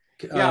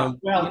 Yeah,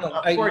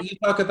 well, you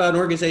talk about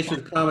organizations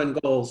with common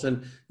goals,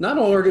 and not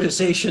all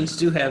organizations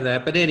do have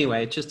that. But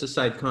anyway, it's just a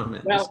side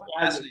comment. Well,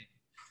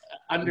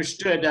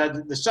 understood.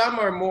 Some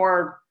are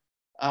more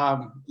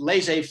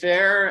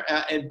laissez-faire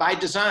and by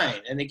design.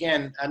 And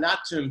again, not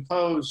to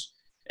impose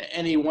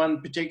any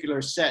one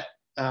particular set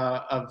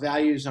of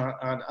values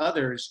on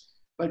others,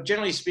 but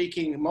generally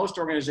speaking, most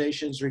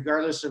organizations,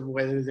 regardless of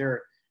whether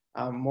they're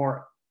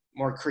more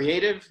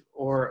creative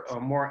or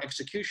more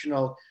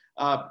executional,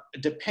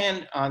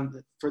 depend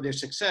on, for their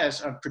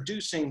success, on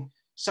producing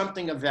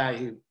something of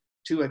value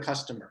to a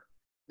customer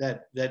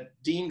that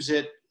deems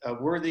it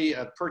worthy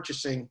of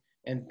purchasing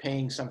and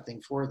paying something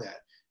for that.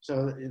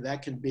 So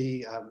that can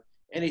be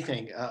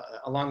anything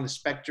along the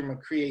spectrum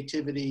of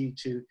creativity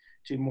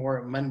to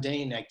more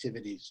mundane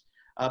activities.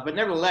 But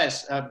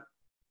nevertheless,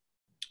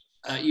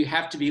 you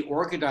have to be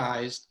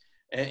organized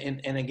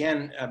and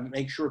again,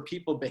 make sure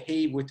people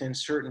behave within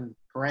certain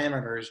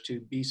parameters to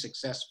be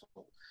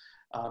successful.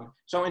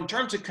 So in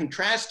terms of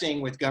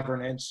contrasting with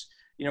governance,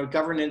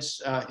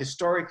 governance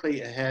historically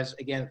has,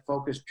 again,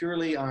 focused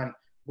purely on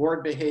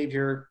board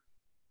behavior,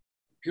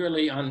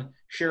 purely on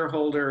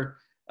shareholder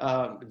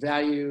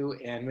value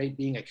and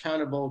being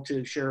accountable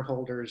to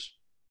shareholders.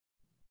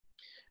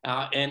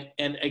 And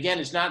again,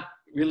 it's not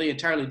really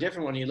entirely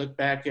different when you look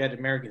back at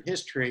American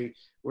history,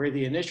 where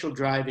the initial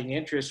driving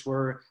interests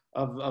were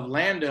of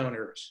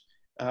landowners'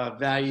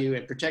 value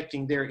and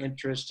protecting their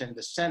interest, and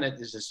the Senate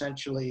is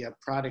essentially a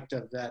product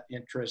of that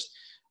interest.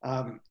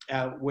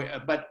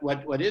 But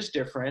what is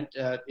different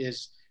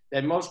is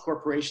that most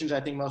corporations,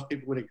 I think most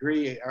people would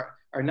agree,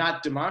 are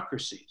not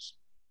democracies.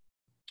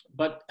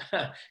 But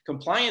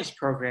compliance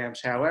programs,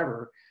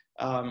 however,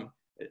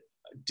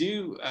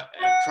 do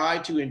try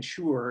to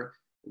ensure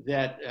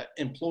that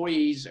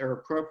employees are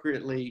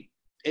appropriately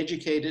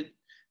educated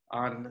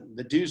on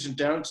the do's and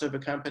don'ts of a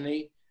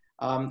company.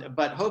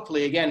 But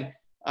hopefully, again,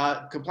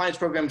 compliance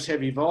programs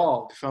have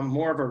evolved from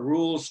more of a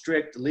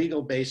rules-strict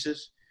legal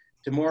basis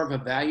to more of a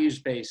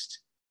values-based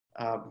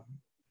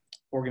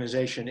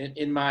organization.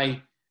 In my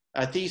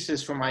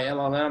thesis for my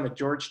LLM at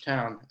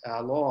Georgetown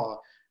Law,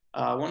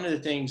 one of the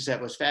things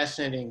that was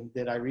fascinating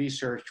that I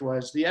researched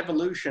was the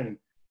evolution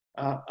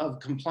of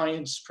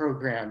compliance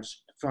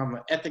programs from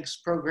ethics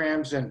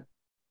programs, and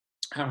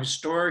how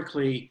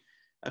historically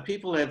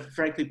people have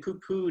frankly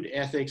poo-pooed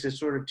ethics as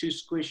sort of too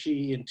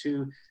squishy and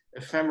too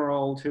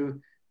ephemeral, too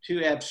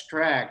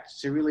abstract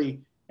to really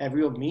have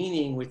real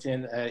meaning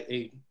within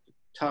a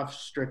tough,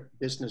 strict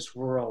business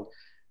world.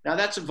 Now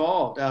that's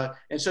evolved.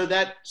 And so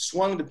that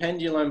swung the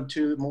pendulum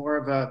to more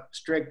of a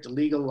strict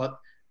legal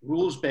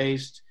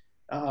rules-based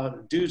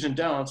do's and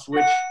don'ts,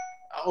 which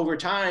over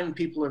time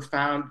people have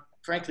found,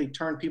 frankly,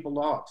 turn people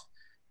off.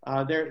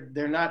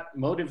 They're not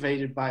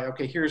motivated by,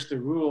 okay, here's the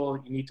rule,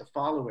 you need to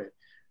follow it.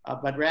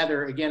 But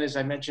rather, again, as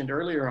I mentioned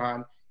earlier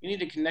on, you need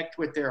to connect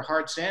with their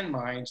hearts and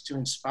minds to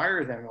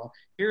inspire them. Well,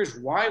 here's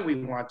why we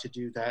want to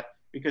do that,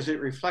 because it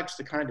reflects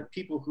the kind of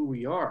people who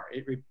we are.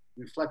 It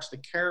reflects the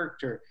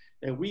character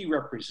that we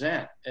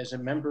represent as a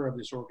member of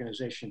this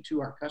organization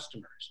to our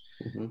customers.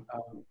 Mm-hmm.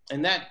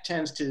 And that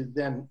tends to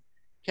then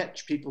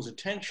catch people's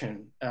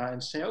attention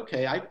and say,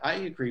 okay, I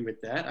agree with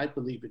that. I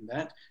believe in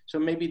that. So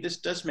maybe this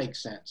does make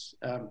sense.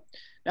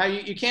 Now,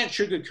 you can't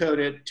sugarcoat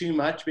it too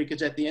much,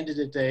 because at the end of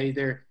the day,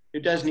 there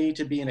does need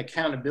to be an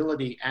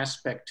accountability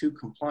aspect to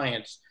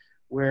compliance,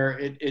 where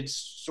it's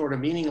sort of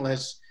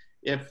meaningless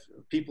if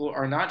people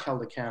are not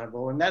held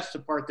accountable. And that's the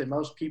part that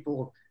most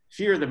people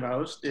fear the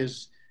most,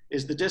 is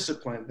the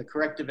discipline, the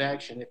corrective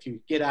action. If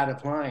you get out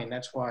of line,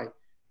 that's why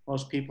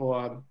most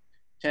people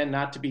tend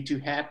not to be too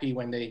happy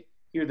when they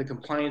hear the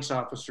compliance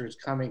officers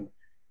coming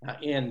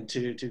in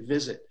to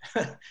visit.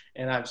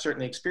 And I've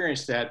certainly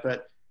experienced that.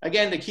 But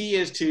again, the key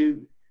is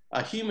to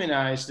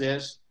humanize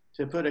this,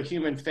 to put a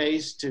human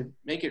face, to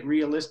make it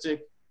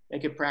realistic,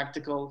 make it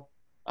practical,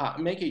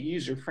 make it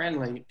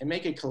user-friendly, and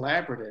make it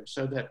collaborative,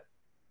 so that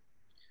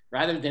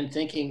rather than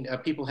thinking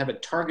people have a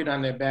target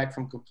on their back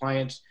from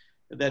compliance,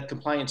 that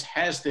compliance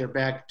has their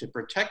back to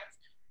protect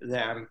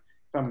them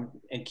from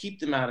and keep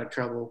them out of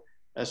trouble,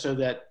 so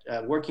that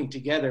working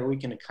together, we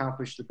can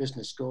accomplish the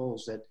business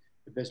goals that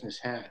the business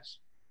has.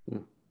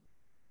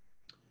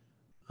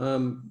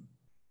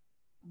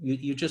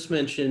 You just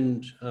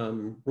mentioned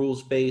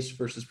rules-based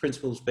versus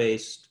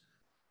principles-based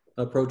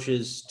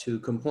approaches to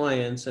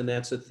compliance, and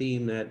that's a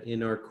theme that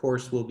in our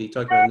course we'll be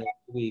talking about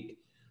next week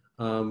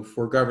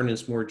for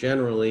governance more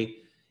generally.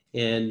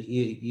 And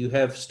you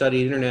have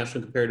studied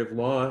international comparative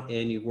law,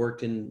 and you've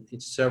worked in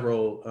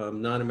several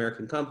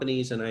non-American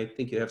companies, and I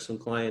think you have some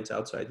clients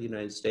outside the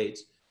United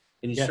States.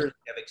 And you certainly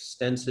have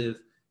extensive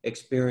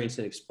experience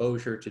and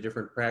exposure to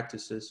different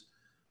practices.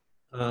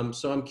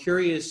 So I'm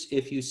curious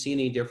if you see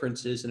any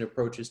differences in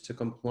approaches to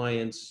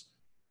compliance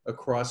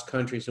across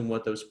countries and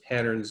what those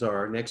patterns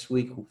are. Next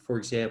week, for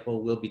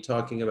example, we'll be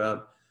talking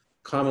about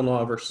common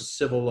law versus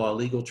civil law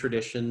legal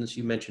traditions.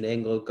 You mentioned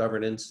Anglo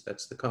governance,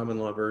 that's the common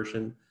law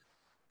version,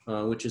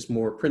 which is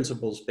more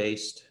principles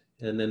based.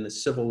 And then the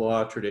civil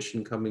law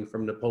tradition coming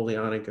from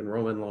Napoleonic and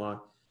Roman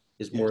law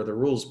is more of the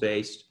rules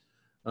based.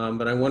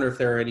 But I wonder if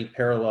there are any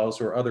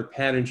parallels or other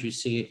patterns you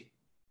see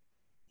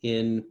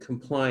in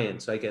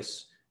compliance, I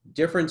guess,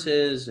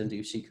 differences, and do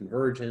you see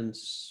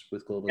convergence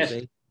with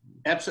globalization?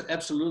 Yes,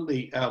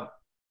 absolutely.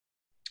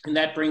 And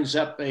that brings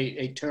up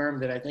a term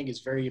that I think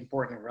is very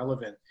important and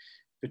relevant,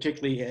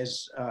 particularly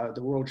as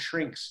the world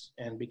shrinks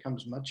and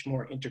becomes much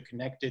more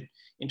interconnected,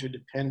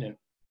 interdependent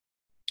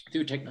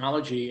through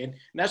technology. And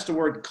that's the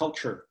word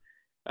culture.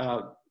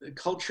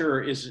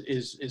 Culture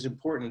is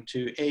important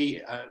to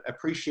A,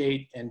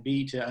 appreciate, and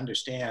B, to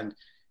understand,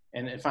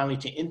 and finally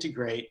to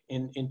integrate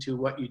into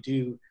what you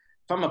do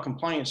from a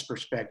compliance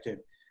perspective.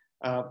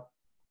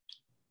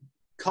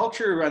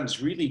 Culture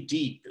runs really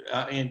deep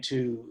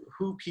into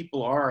who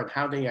people are and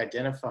how they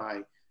identify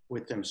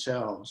with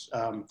themselves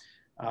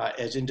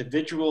as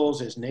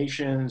individuals, as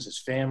nations, as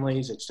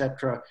families,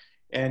 etc.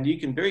 And you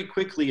can very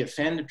quickly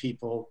offend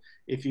people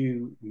if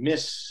you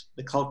miss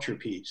the culture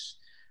piece.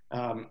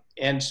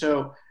 And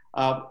so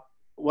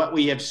what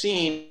we have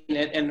seen,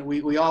 and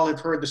we all have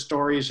heard the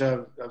stories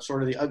of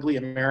sort of the ugly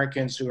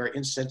Americans who are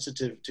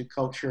insensitive to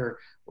culture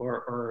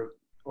or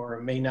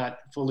may not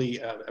fully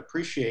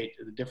appreciate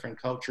the different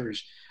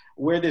cultures.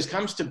 Where this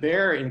comes to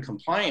bear in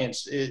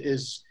compliance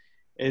is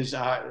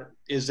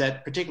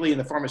that particularly in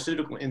the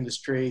pharmaceutical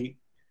industry,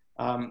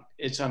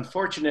 it's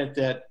unfortunate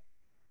that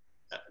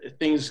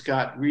things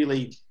got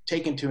really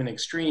taken to an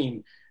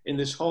extreme in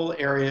this whole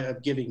area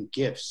of giving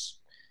gifts.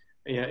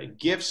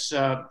 Gifts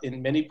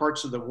in many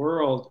parts of the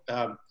world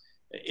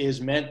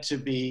is meant to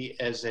be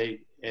as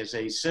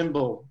a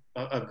symbol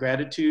of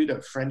gratitude,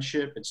 of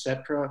friendship,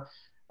 etc.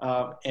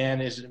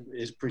 And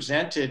is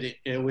presented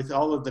with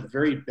all of the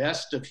very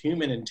best of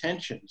human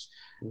intentions.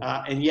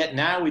 And yet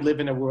now we live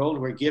in a world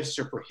where gifts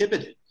are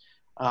prohibited.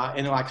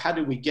 And like, how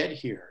did we get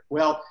here?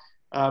 Well,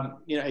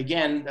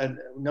 again,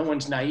 no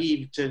one's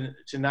naive to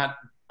not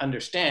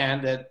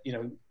understand that,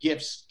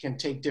 gifts can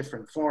take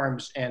different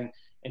forms and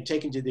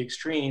taken to the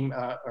extreme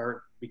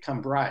or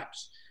become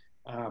bribes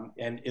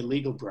and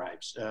illegal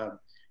bribes.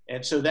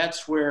 And so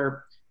that's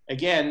where,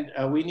 again,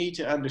 we need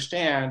to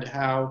understand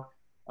how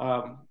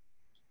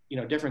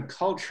different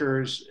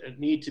cultures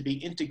need to be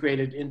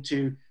integrated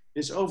into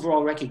this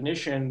overall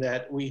recognition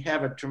that we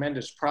have a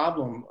tremendous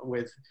problem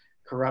with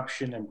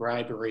corruption and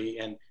bribery.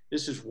 And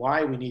this is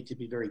why we need to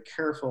be very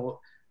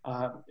careful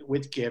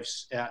with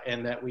gifts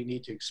and that we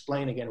need to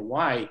explain again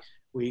why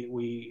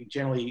we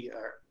generally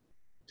are,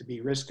 to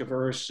be risk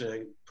averse,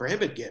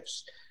 prohibit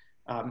gifts.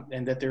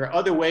 And that there are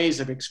other ways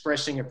of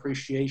expressing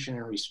appreciation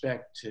and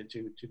respect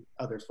to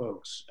other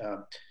folks.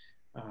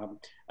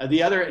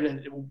 The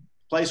other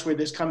place where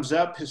this comes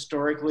up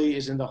historically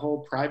is in the whole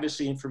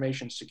privacy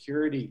information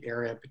security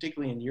area,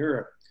 particularly in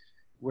Europe,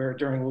 where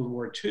during World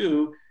War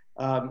II,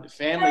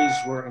 families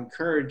were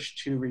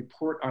encouraged to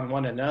report on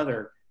one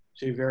another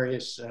to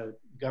various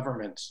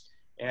governments.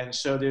 And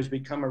so there's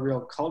become a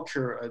real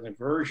culture, an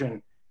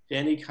aversion to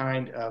any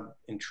kind of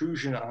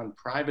intrusion on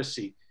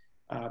privacy.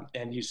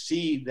 And you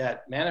see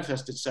that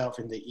manifest itself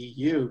in the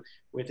EU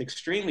with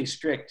extremely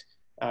strict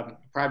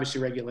privacy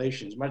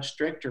regulations, much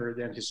stricter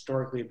than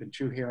historically have been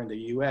true here in the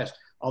US,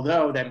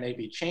 although that may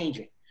be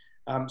changing.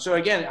 So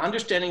again,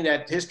 understanding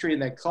that history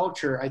and that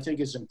culture, I think,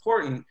 is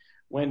important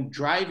when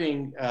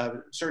driving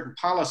certain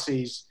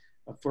policies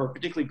for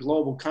particularly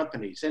global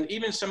companies. And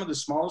even some of the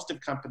smallest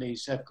of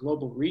companies have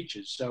global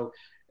reaches. So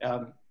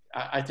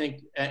I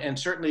think, and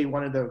certainly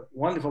one of the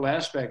wonderful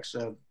aspects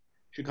of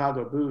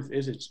Chicago Booth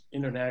is its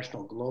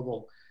international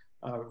global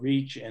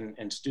reach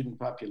and student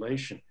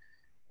population.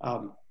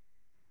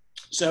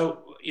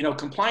 So,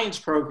 compliance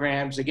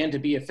programs, again, to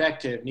be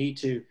effective, need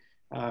to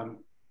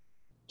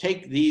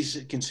take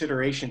these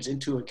considerations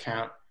into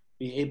account,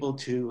 be able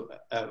to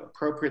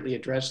appropriately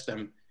address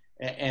them,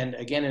 and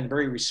again, in a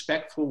very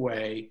respectful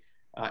way,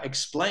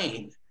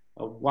 explain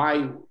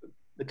why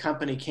the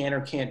company can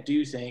or can't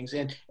do things.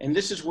 And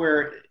this is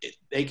where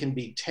they can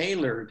be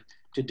tailored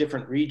to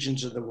different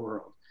regions of the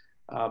world.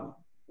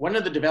 One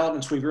of the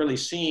developments we've really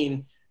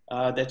seen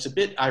that's a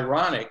bit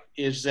ironic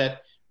is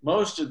that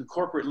most of the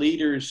corporate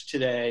leaders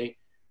today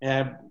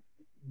have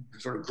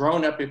sort of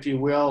grown up, if you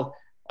will,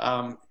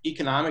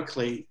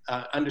 economically,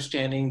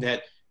 understanding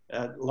that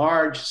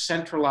large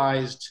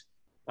centralized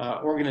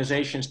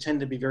organizations tend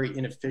to be very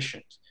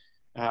inefficient,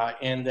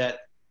 and that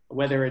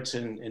whether it's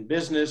in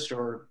business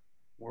or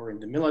in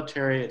the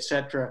military, et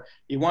cetera,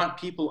 you want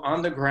people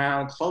on the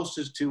ground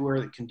closest to where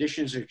the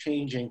conditions are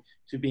changing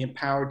to be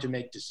empowered to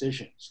make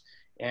decisions.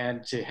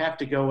 And to have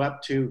to go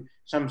up to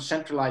some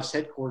centralized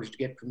headquarters to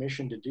get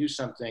permission to do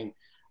something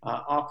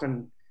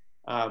often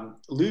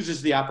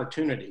loses the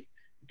opportunity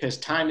because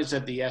time is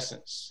of the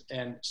essence.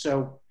 And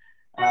so,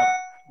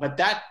 but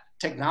that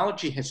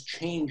technology has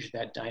changed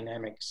that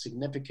dynamic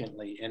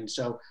significantly. And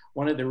so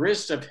one of the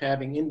risks of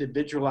having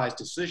individualized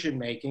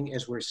decision-making,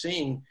 as we're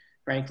seeing,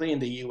 frankly, in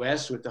the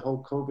US with the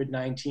whole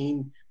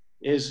COVID-19,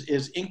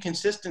 is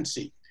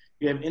inconsistency.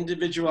 You have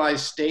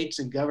individualized states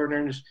and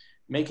governors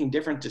making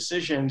different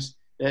decisions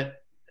that,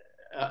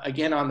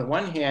 again, on the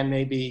one hand,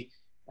 may be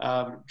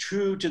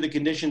true to the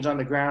conditions on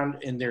the ground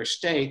in their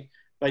state,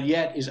 but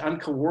yet is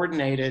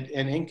uncoordinated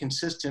and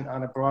inconsistent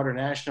on a broader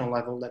national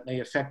level that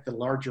may affect the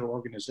larger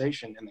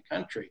organization in the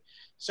country.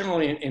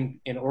 Similarly,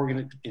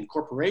 in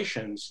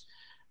corporations,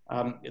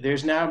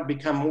 there's now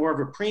become more of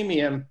a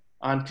premium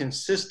on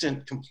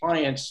consistent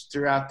compliance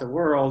throughout the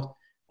world.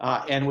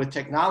 And with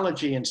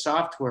technology and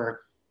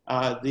software,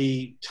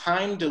 the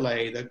time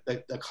delay,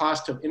 the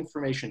cost of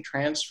information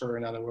transfer,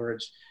 in other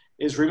words,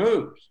 is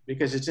removed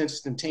because it's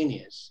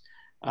instantaneous.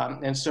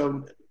 And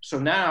so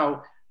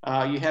now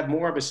you have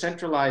more of a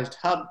centralized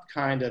hub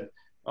kind of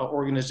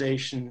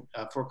organization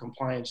for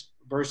compliance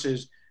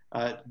versus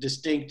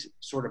distinct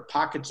sort of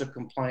pockets of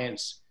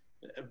compliance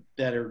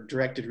that are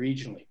directed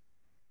regionally.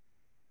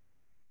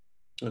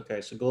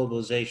 Okay, so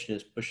globalization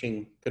is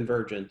pushing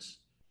convergence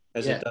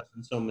as it does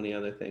in so many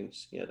other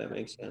things. Yeah, that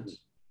makes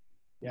sense.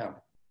 Yeah.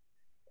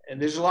 And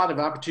there's a lot of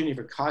opportunity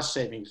for cost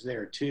savings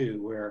there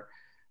too, where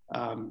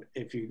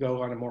if you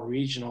go on a more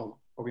regional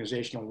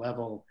organizational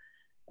level,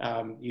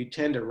 you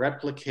tend to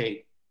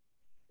replicate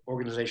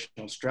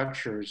organizational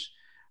structures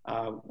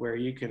where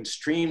you can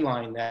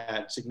streamline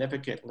that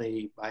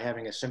significantly by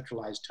having a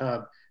centralized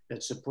hub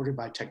that's supported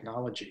by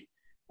technology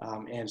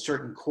and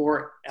certain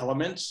core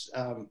elements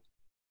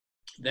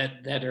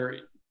that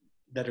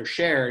are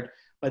shared,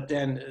 but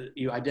then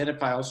you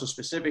identify also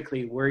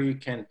specifically where you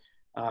can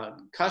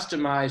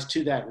customize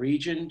to that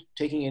region,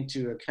 taking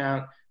into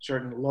account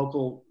certain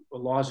local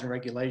laws and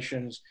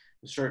regulations,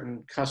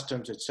 certain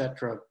customs, et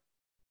cetera,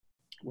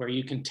 where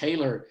you can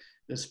tailor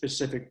the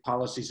specific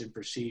policies and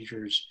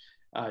procedures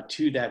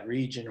to that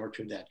region or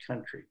to that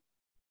country.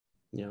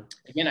 Yeah.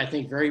 Again, I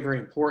think very, very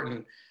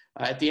important.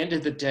 At the end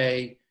of the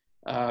day,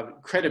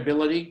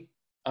 credibility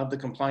of the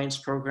compliance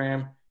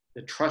program,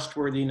 the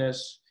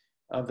trustworthiness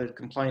of the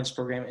compliance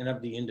program and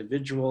of the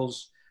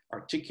individuals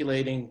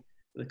articulating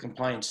the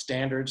compliance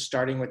standards,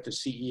 starting with the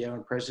CEO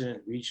and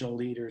president, regional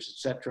leaders, et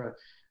cetera.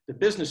 The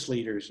business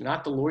leaders,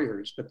 not the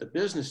lawyers, but the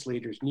business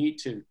leaders need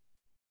to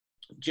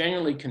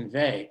genuinely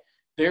convey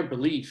their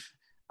belief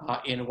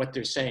in what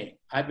they're saying.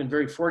 I've been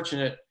very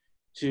fortunate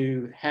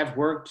to have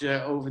worked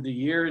over the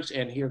years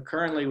and here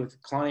currently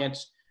with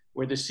clients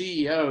where the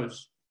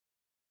CEOs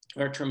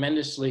are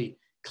tremendously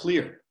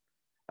clear.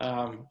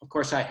 Of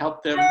course, I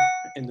help them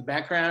in the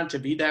background to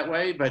be that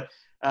way, but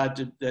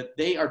that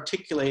they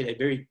articulate a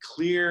very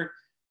clear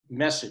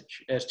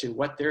message as to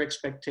what their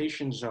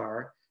expectations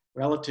are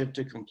relative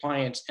to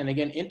compliance, and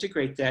again,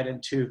 integrate that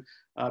into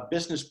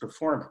business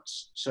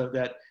performance so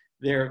that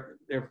the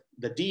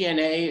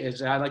DNA,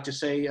 as I like to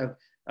say,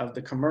 of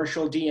the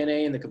commercial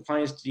DNA and the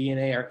compliance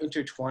DNA are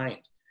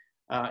intertwined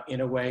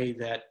in a way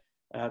that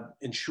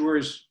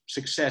ensures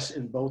success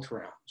in both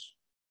realms.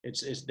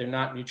 They're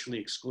not mutually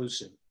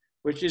exclusive,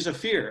 which is a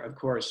fear, of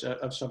course,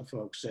 of some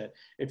folks, that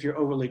if you're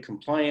overly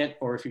compliant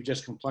or if you're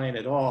just compliant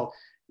at all,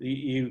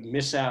 you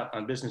miss out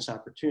on business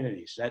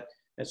opportunities. That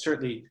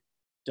certainly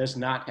does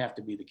not have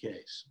to be the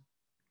case.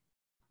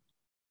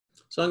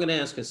 So I'm going to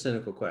ask a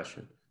cynical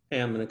question. Hey,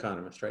 I'm an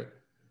economist, right?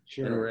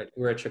 Sure. And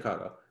we're at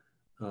Chicago.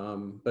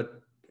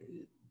 But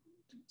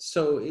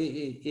so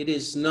it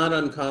is not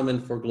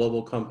uncommon for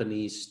global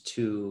companies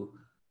to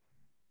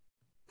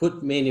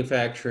put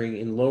manufacturing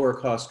in lower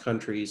cost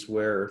countries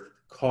where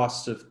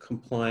costs of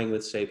complying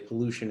with, say,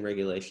 pollution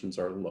regulations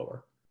are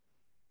lower.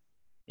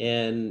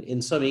 And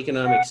in some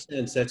economic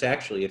sense, that's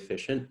actually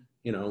efficient.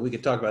 You know, we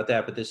could talk about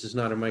that, but this is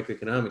not a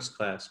microeconomics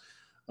class.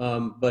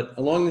 But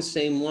along the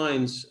same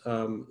lines,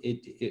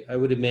 I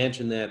would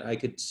imagine that I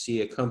could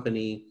see a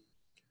company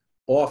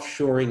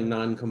offshoring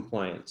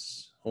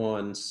non-compliance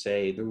on,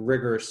 say, the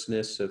rigor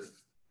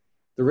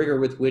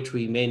with which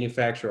we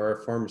manufacture our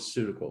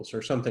pharmaceuticals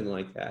or something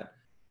like that.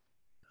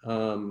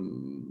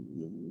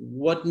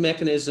 What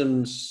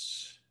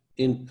mechanisms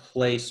in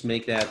place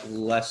make that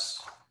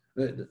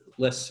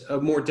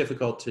more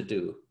difficult to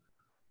do?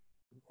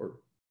 Or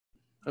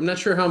I'm not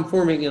sure how I'm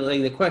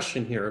formulating the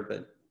question here,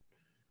 but.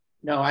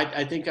 No,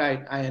 I think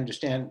I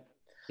understand.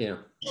 Yeah.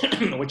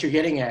 What you're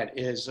getting at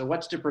is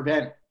what's to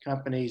prevent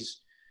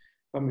companies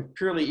from a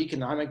purely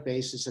economic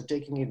basis of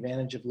taking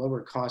advantage of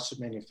lower costs of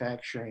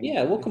manufacturing.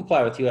 Yeah, we'll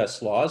comply with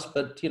US laws,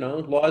 but, you know,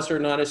 laws are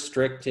not as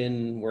strict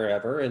in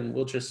wherever, and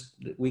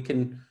we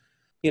can,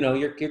 you know,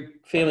 your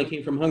family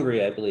came from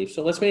Hungary, I believe.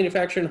 So let's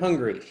manufacture in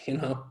Hungary, you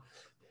know.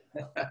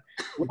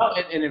 Well,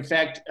 and in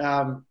fact,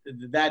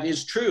 that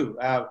is true.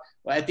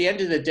 At the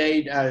end of the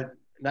day,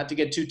 not to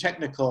get too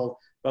technical,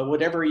 but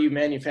whatever you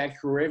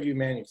manufacture, wherever you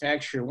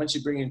manufacture, once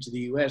you bring it into the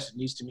US, it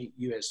needs to meet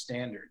US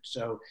standards.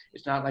 So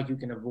it's not like you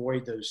can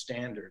avoid those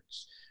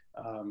standards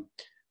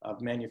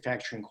of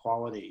manufacturing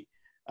quality.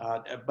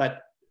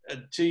 But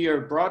to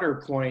your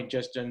broader point,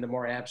 just in the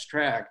more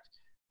abstract,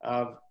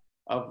 of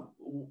of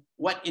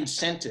what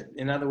incentive,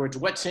 in other words,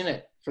 what's in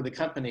it for the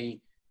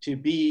company to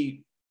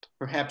be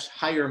perhaps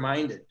higher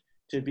minded,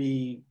 to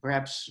be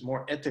perhaps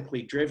more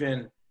ethically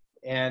driven,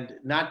 and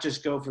not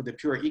just go for the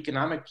pure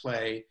economic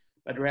play,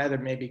 but rather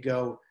maybe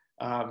go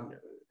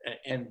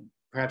and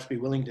perhaps be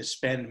willing to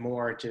spend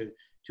more to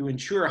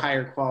ensure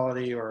higher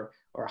quality or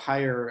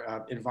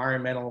higher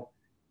environmental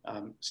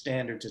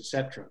standards, et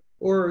cetera.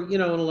 Or,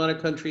 in a lot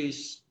of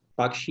countries,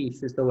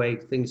 baksheesh is the way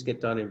things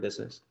get done in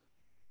business.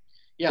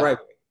 Yeah. Right.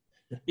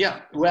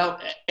 Yeah. Well,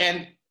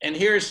 and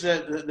here's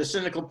the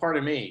cynical part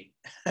of me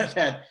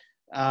that,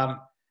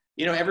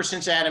 ever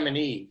since Adam and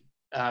Eve,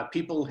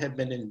 people have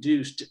been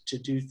induced to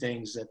do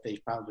things that they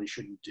probably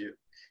shouldn't do.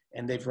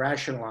 And they've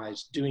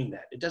rationalized doing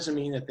that. It doesn't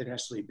mean that they're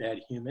necessarily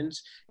bad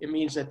humans. It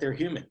means that they're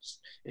humans.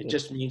 It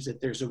just means that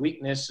there's a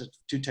weakness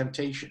to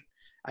temptation.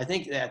 I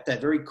think that at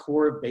that very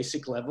core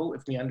basic level,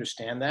 if we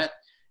understand that,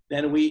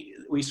 then we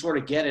sort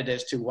of get it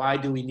as to why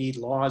do we need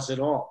laws at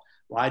all?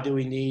 Why do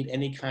we need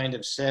any kind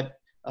of set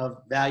of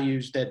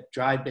values that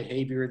drive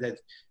behavior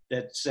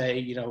that say,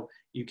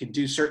 you can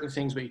do certain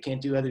things, but you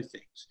can't do other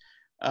things?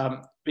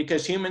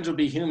 Because humans will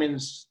be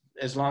humans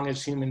as long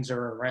as humans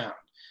are around.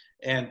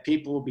 And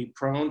people will be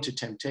prone to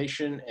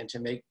temptation and to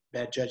make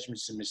bad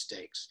judgments and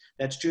mistakes.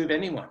 That's true of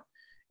anyone.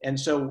 And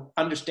so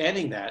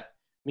understanding that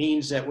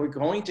means that we're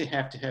going to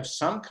have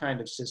some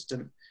kind of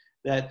system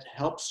that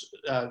helps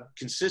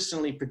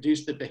consistently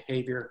produce the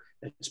behavior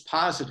that's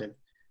positive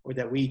or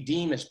that we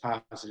deem as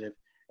positive,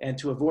 and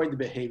to avoid the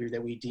behavior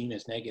that we deem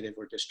as negative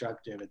or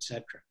destructive, et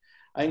cetera.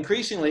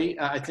 Increasingly,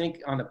 I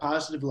think on a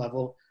positive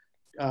level,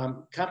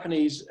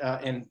 companies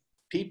and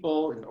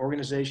people and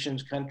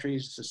organizations,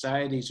 countries,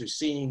 societies are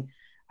seeing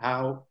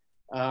how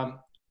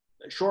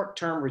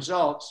short-term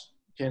results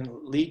can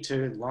lead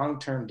to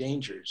long-term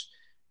dangers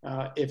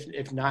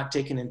if not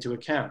taken into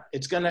account.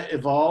 It's going to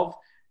evolve,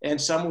 and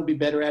some will be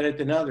better at it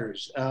than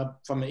others.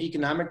 From an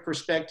economic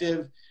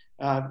perspective,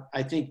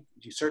 I think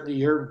certainly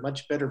you're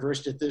much better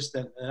versed at this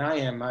than I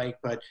am, Mike,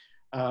 but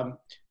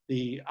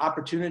the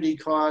opportunity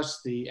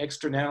costs, the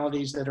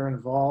externalities that are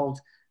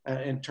involved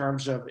in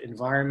terms of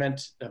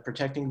environment,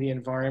 protecting the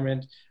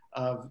environment,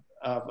 of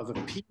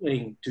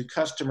appealing to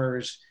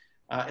customers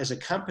as a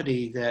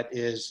company that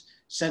is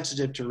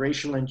sensitive to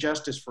racial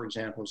injustice, for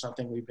example,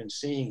 something we've been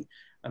seeing.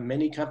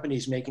 Many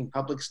companies making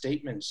public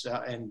statements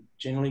and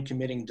generally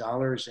committing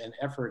dollars and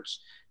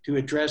efforts to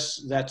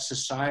address that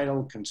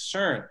societal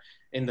concern.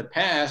 In the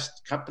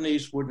past,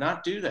 companies would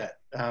not do that.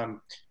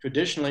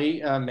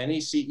 Traditionally,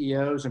 many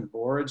CEOs and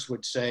boards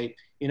would say,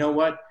 you know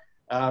what,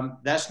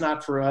 that's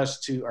not for us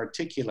to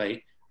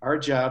articulate. Our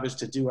job is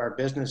to do our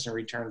business and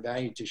return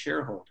value to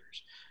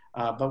shareholders.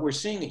 But we're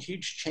seeing a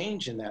huge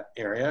change in that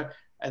area.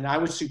 And I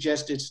would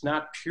suggest it's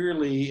not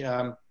purely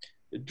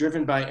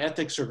driven by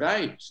ethics or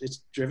values.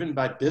 It's driven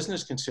by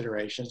business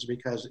considerations,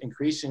 because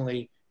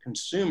increasingly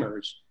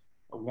consumers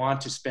want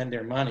to spend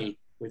their money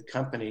with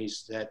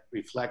companies that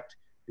reflect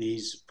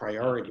these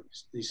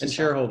priorities. And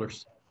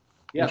shareholders.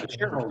 Yeah, the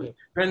shareholders.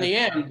 But in the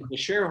end, the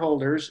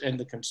shareholders and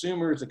the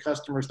consumers, the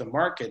customers, the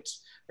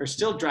markets are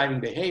still driving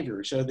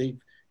behavior. So the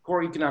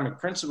core economic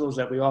principles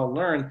that we all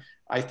learn,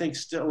 I think,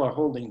 still are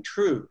holding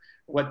true.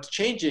 What's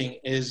changing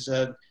is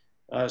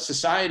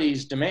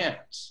society's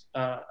demands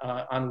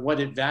on what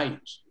it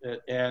values,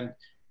 and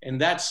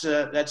that's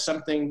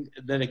something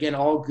that, again,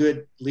 all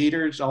good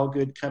leaders, all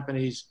good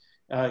companies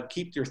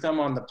keep their thumb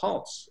on the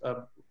pulse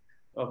of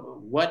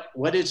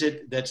what is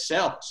it that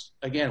sells.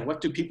 Again,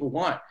 what do people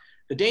want?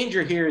 The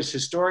danger here is,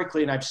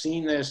 historically, and I've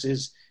seen this,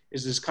 is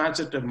this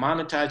concept of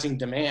monetizing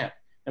demand,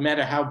 no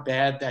matter how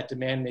bad that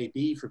demand may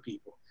be for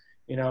people.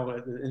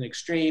 An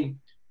extreme,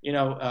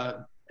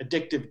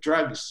 addictive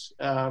drugs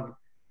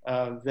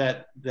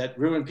that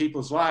ruin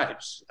people's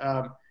lives.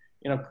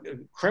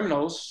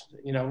 Criminals,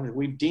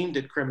 we've deemed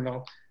it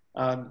criminal,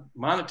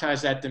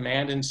 monetize that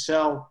demand and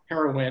sell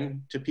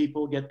heroin to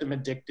people, get them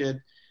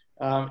addicted,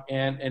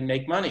 and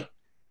make money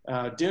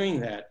doing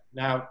that.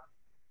 Now,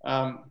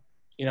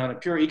 on a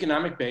pure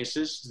economic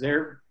basis,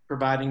 they're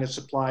providing a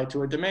supply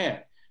to a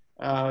demand.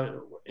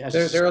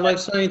 They're a life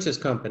sciences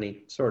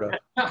company, sort of.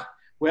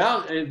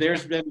 Well,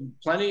 there's been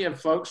plenty of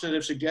folks that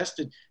have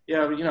suggested,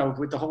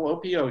 with the whole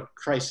opioid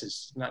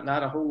crisis,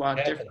 not a whole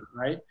lot different,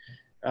 right?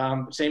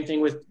 Same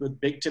thing with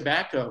big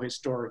tobacco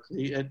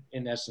historically,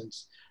 in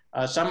essence.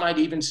 Some might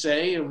even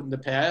say in the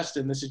past,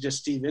 and this is just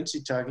Steve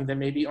Vincey talking, that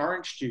maybe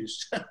orange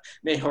juice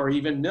or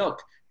even milk,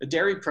 the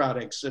dairy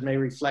products may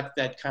reflect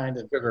that kind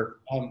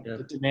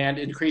of demand.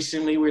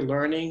 Increasingly, we're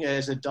learning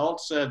as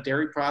adults,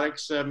 dairy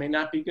products may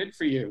not be good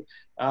for you.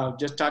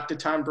 Just talk to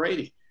Tom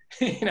Brady.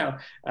 And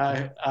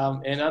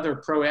other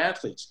pro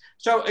athletes.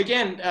 So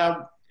again,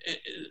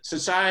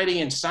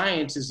 society and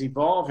science is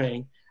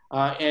evolving,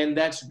 and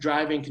that's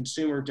driving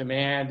consumer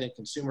demand and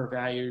consumer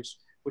values,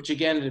 which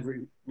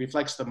again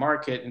reflects the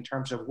market in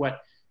terms of what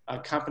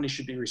companies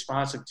should be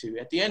responsive to.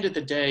 At the end of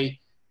the day,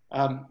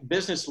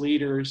 business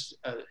leaders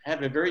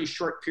have a very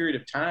short period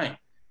of time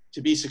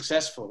to be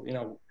successful.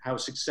 How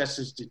success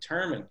is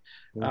determined,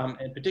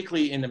 and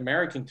particularly in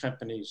American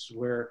companies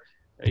where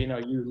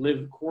you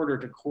live quarter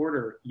to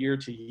quarter, year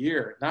to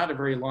year, not a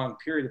very long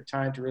period of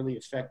time to really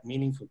affect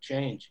meaningful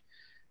change.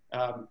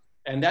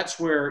 And that's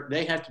where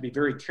they have to be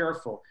very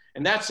careful.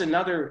 And that's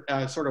another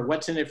sort of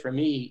what's in it for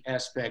me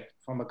aspect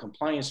from a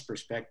compliance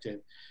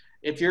perspective.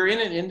 If you're in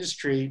an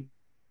industry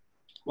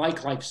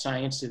like life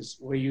sciences,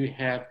 where you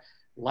have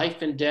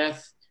life and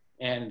death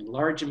and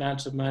large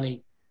amounts of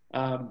money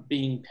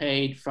being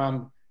paid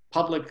from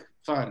public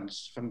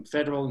funds, from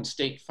federal and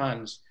state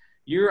funds,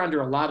 you're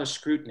under a lot of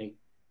scrutiny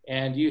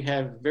and you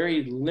have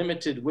very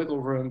limited wiggle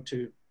room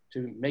to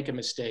make a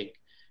mistake.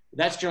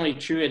 That's generally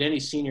true at any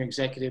senior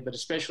executive, but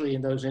especially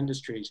in those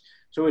industries.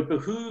 So it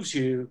behooves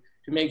you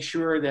to make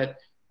sure that,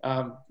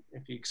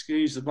 if you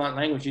excuse the blunt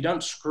language, you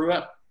don't screw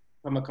up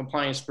from a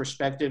compliance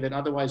perspective and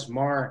otherwise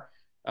mar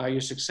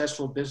your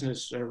successful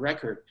business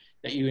record,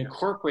 that you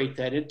incorporate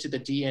that into the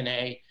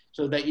DNA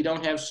so that you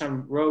don't have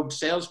some rogue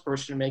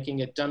salesperson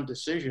making a dumb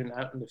decision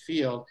out in the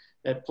field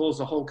that pulls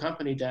the whole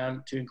company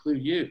down to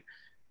include you.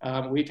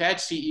 We've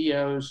had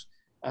CEOs,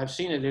 I've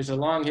seen it, there's a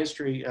long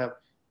history of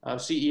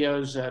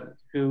CEOs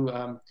who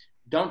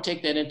don't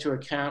take that into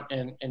account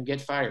and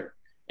get fired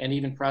and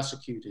even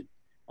prosecuted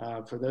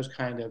for those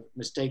kind of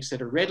mistakes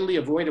that are readily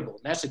avoidable.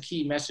 And that's a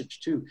key message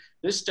too.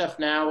 This stuff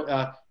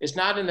now is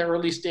not in the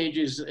early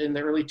stages in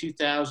the early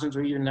 2000s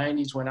or even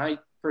 90s when I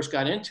first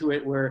got into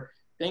it, where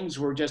things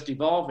were just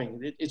evolving.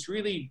 It's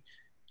really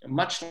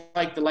much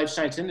like the life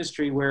science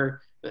industry,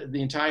 where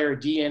the entire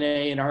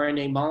DNA and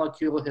RNA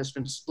molecule has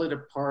been split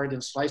apart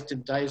and sliced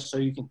and diced so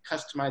you can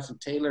customize and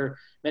tailor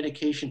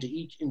medication to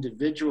each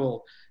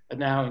individual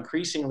now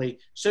increasingly.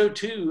 So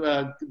too,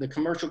 the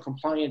commercial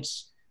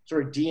compliance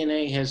sort of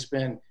DNA has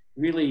been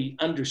really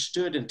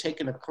understood and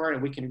taken apart,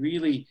 and we can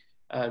really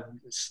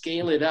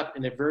scale it up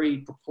in a very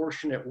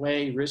proportionate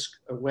way, risk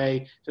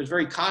way. So it's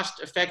very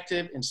cost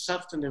effective and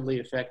substantively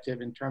effective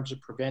in terms of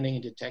preventing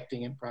and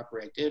detecting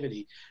improper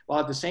activity,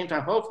 while at the same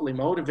time, hopefully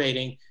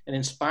motivating and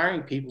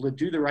inspiring people to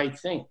do the right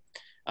thing.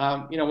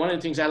 One of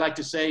the things I like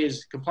to say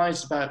is compliance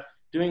is about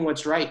doing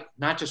what's right,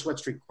 not just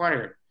what's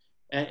required.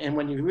 And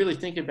when you really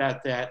think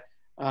about that,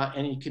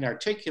 and you can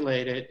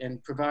articulate it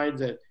and provide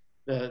the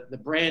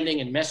branding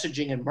and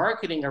messaging and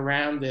marketing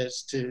around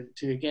this to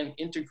again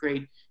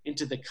integrate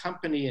into the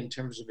company in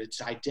terms of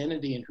its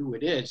identity and who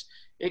it is,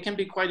 it can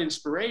be quite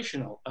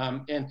inspirational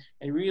and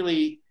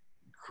really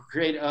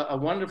create a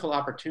wonderful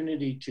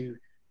opportunity to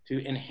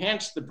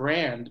enhance the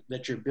brand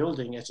that you're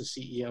building as a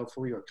CEO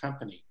for your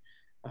company.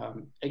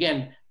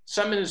 Again,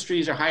 some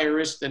industries are higher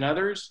risk than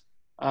others,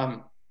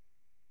 and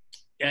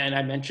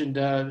I mentioned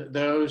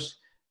those.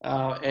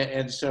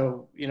 And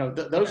so,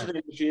 those are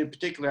the industries in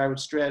particular I would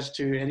stress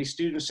to any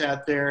students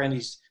out there,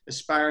 any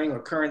aspiring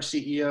or current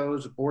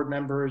CEOs, board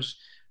members,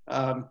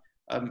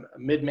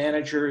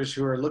 mid-managers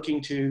who are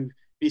looking to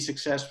be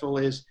successful,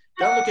 is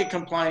don't look at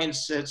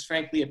compliance as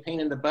frankly a pain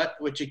in the butt,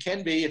 which it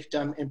can be if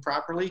done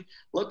improperly.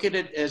 Look at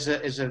it as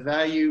a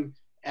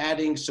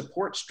value-adding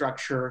support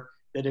structure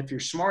that if you're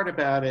smart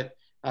about it,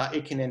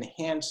 it can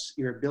enhance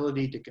your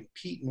ability to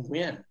compete and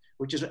win,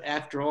 which is,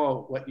 after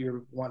all, what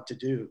you want to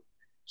do.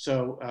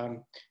 So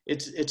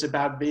it's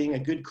about being a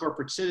good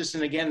corporate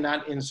citizen, again,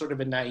 not in sort of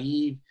a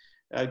naive,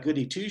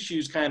 goody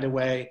two-shoes kind of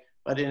way,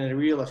 but in a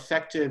real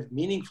effective,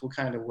 meaningful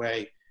kind of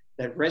way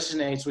that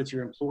resonates with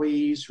your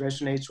employees,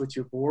 resonates with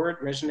your board,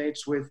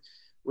 resonates with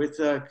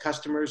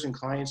customers and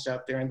clients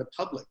out there in the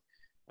public.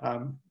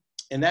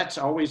 And that's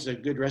always a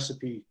good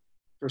recipe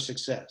for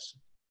success.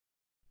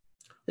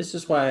 This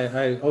is why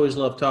I always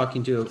love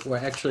talking to you, or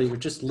actually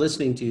just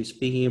listening to you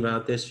speaking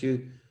about this.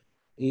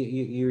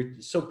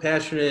 You're so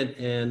passionate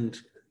and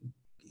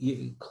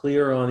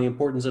clear on the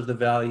importance of the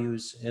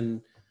values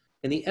and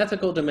the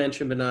ethical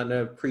dimension, but not in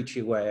a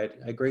preachy way.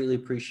 I greatly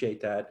appreciate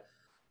that.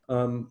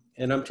 And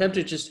I'm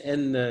tempted to just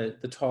end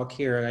the talk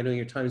here. I know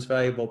your time is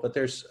valuable, but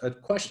there's a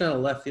question out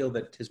of left field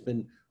that has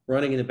been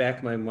running in the back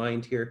of my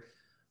mind here.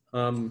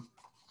 Fire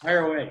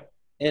away.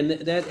 And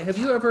that, have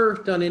you ever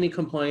done any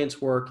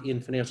compliance work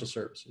in financial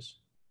services?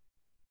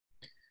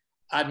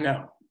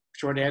 No.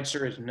 Short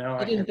answer is no.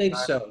 I didn't think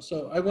so.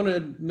 So I want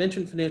to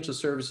mention financial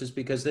services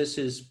because this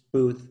is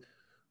Booth,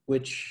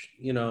 which,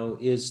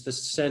 is the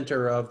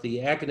center of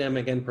the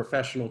academic and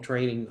professional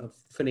training of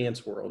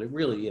finance world. It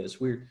really is.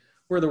 We're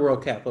the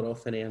world capital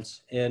of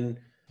finance. And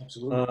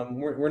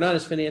we're not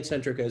as finance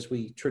centric as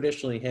we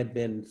traditionally had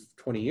been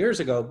 20 years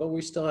ago, but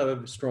we still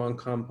have a strong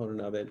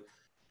component of it.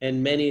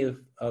 And many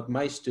of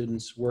my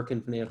students work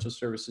in financial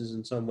services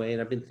in some way.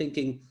 And I've been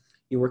thinking,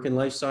 you work in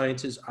life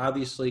sciences,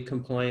 obviously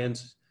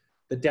compliance.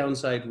 The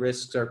downside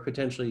risks are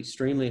potentially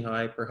extremely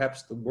high,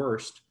 perhaps the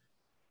worst,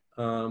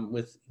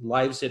 with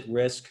lives at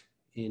risk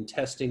in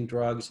testing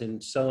drugs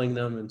and selling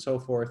them and so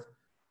forth.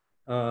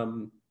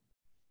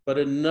 But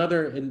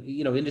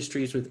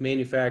industries with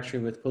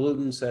manufacturing, with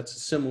pollutants, that's a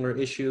similar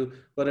issue.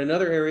 But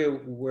another area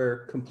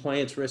where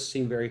compliance risks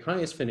seem very high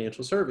is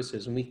financial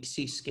services. And we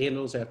see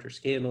scandals after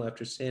scandal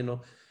after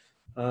scandal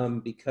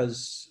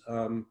because,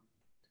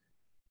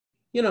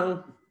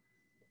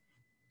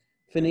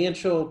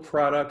 financial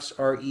products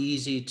are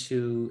easy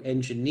to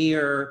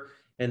engineer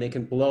and they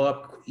can blow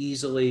up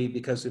easily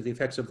because of the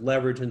effects of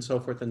leverage and so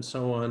forth and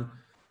so on.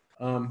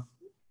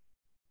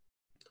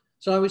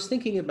 So I was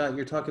thinking about,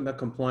 you're talking about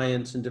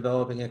compliance and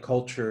developing a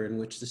culture in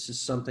which this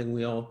is something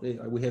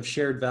we have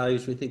shared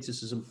values, we think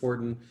this is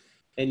important.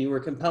 And you were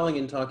compelling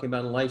in talking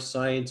about life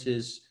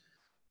sciences.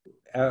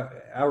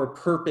 Our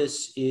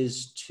purpose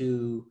is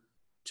to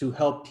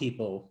help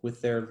people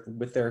with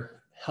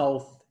their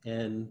health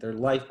and their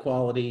life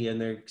quality and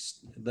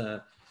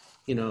the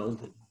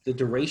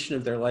duration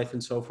of their life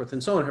and so forth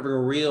and so on, having a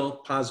real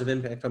positive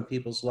impact on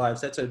people's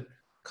lives. That's a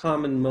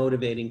common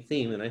motivating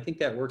theme, and I think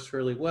that works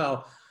really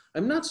well.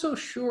 I'm not so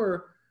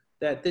sure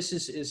that this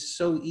is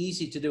so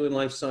easy to do in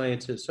life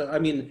sciences. So, I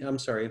mean, I'm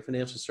sorry, in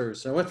financial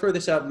services. I want to throw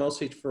this out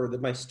mostly for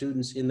my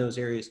students in those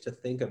areas to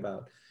think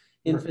about.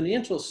 In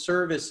financial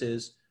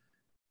services,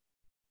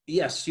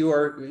 yes, you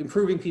are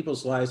improving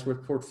people's lives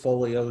with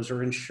portfolios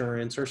or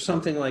insurance or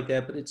something like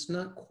that, but it's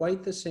not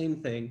quite the same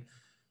thing.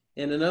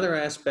 And another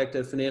aspect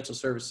of financial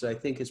services I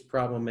think is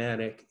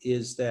problematic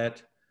is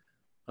that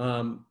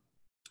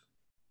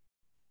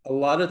a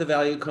lot of the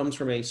value comes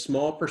from a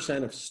small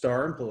percent of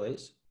star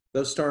employees.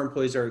 Those star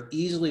employees are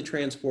easily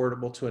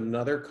transportable to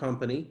another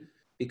company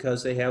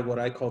because they have what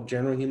I call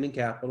general human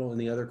capital in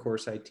the other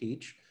course I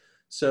teach.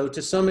 So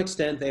to some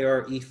extent, they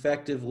are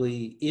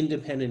effectively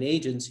independent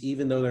agents,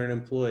 even though they're an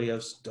employee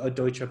of a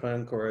Deutsche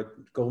Bank or a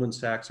Goldman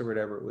Sachs or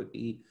whatever it would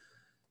be.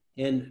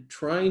 And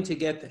trying to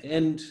get the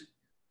end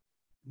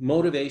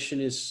motivation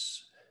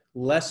is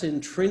less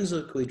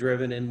intrinsically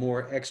driven and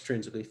more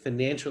extrinsically,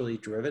 financially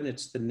driven.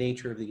 It's the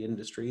nature of the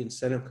industry,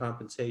 incentive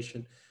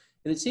compensation.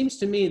 And it seems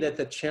to me that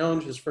the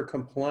challenges for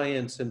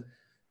compliance and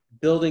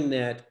building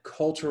that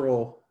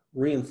cultural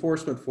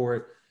reinforcement for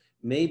it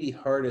may be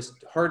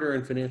harder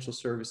in financial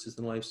services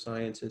than life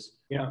sciences.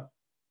 Yeah.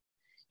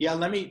 Yeah,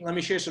 let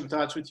me share some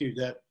thoughts with you.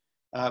 That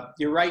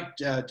you're right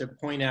to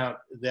point out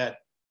that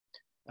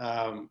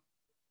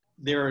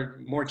there are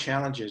more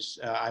challenges,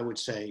 I would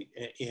say,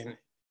 in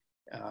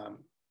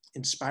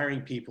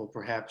inspiring people,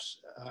 perhaps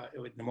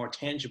in a more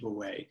tangible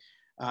way.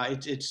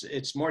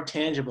 It's more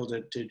tangible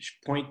to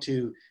point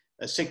to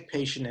a sick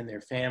patient and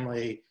their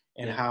family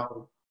and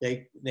how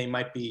they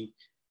might be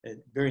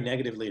very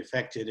negatively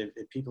affected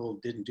if people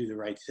didn't do the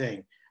right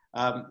thing.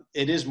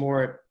 It is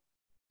more,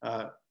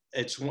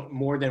 it's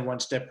more than one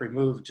step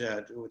removed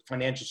with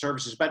financial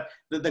services, but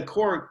the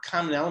core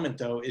common element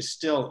though is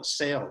still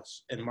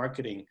sales and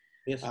marketing.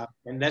 Yes.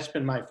 And that's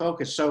been my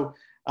focus. So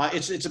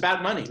it's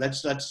about money.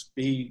 Let's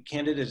be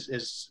candid,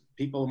 as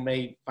people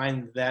may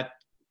find that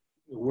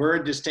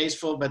word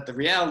distasteful, but the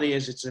reality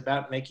is it's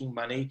about making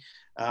money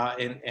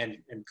and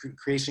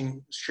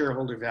increasing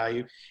shareholder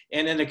value.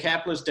 And in a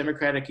capitalist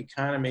democratic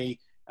economy,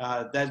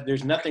 that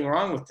there's nothing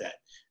wrong with that.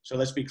 So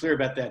let's be clear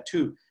about that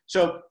too.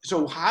 So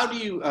how do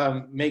you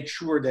make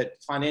sure that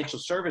financial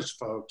service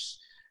folks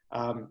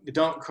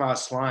don't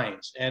cross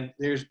lines? And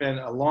there's been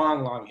a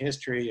long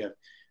history of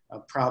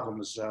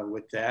problems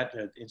with that,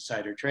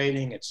 insider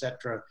trading, et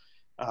cetera,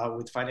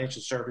 with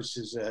financial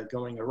services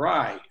going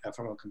awry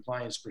from a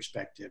compliance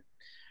perspective.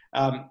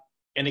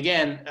 And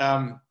again,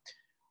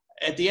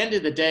 at the end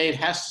of the day, it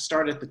has to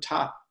start at the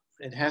top.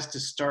 It has to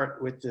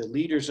start with the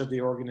leaders of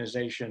the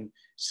organization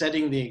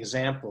setting the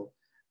example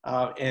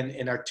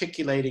and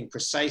articulating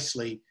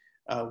precisely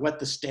what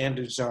the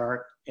standards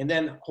are, and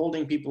then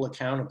holding people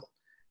accountable.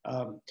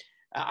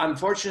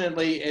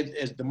 Unfortunately,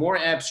 as the more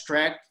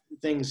abstract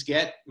things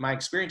get, my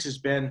experience has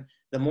been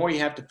the more you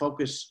have to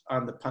focus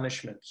on the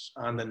punishments,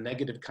 on the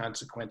negative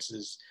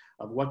consequences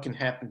of what can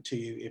happen to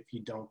you if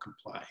you don't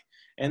comply.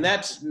 And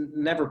that's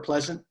never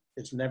pleasant.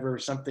 It's never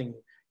something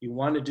you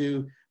want to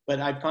do, but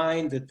I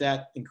find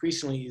that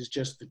increasingly is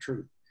just the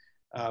truth.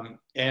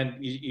 And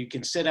you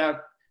can set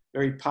out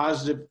very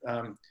positive,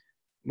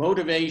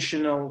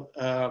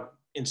 motivational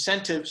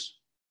incentives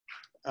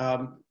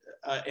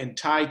and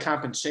tie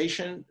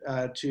compensation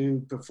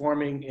to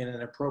performing in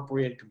an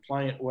appropriate,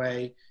 compliant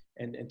way,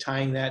 and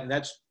tying that, and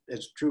that's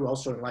true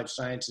also in life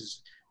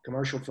sciences,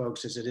 commercial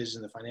folks, as it is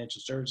in the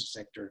financial services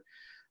sector.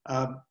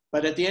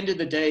 But at the end of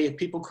the day, if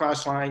people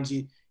cross lines,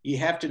 you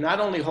have to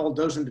not only hold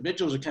those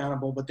individuals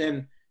accountable, but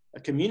then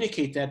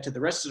communicate that to the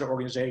rest of the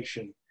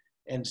organization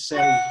and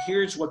say,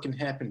 here's what can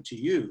happen to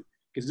you,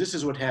 because this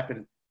is what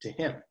happened to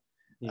him.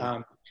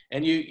 Yeah.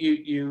 And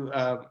you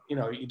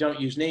don't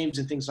use names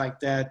and things like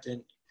that,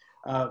 and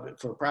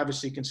for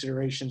privacy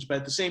considerations, but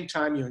at the same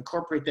time, you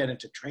incorporate that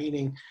into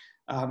training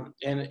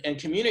and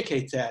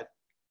communicate that.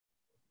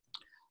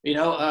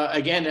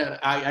 Again,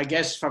 I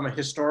guess from a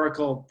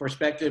historical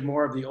perspective,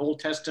 more of the Old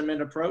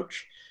Testament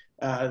approach,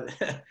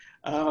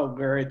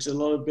 where it's a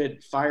little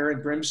bit fire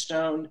and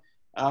brimstone.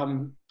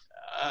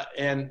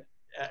 And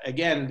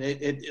again,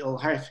 it'll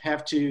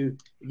have to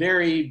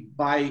vary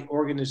by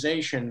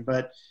organization,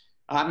 but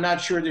I'm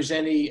not sure there's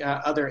any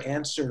other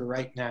answer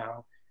right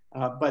now.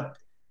 But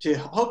to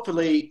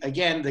hopefully,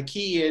 again, the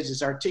key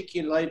is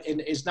articulate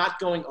and is not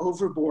going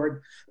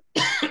overboard,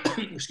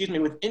 excuse me,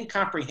 with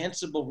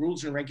incomprehensible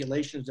rules and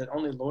regulations that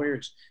only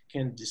lawyers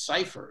can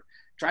decipher.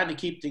 Trying to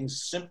keep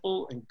things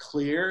simple and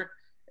clear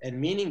and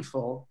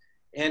meaningful,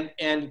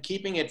 and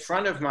keeping it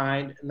front of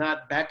mind,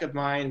 not back of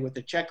mind with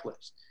the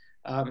checklist.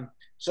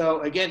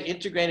 So again,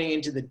 integrating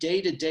into the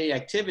day-to-day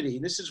activity.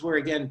 This is where,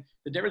 again,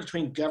 the difference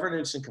between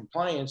governance and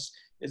compliance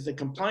is the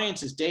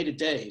compliance is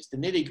day-to-day. It's the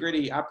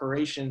nitty-gritty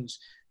operations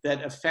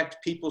that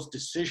affect people's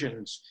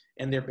decisions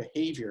and their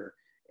behavior,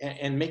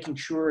 and making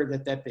sure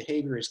that that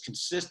behavior is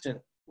consistent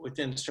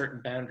within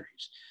certain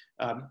boundaries.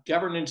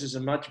 Governance is a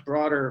much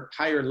broader,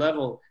 higher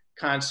level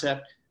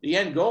concept. The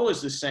end goal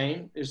is the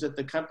same, is that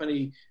the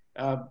company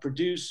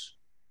produce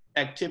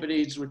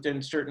activities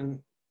within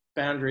certain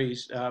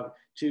boundaries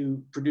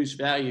to produce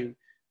value.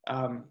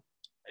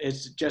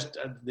 It's just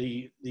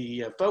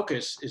the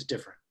focus is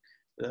different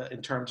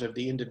in terms of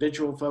the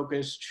individual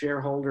focus,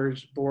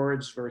 shareholders,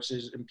 boards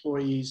versus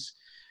employees.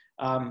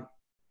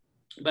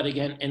 But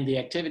again, and the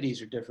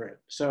activities are different.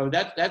 So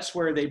that's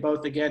where they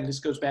both, again, this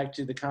goes back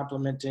to the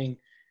complementing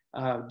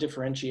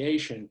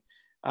differentiation.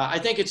 I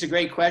think it's a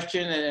great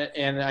question,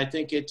 and I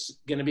think it's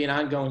going to be an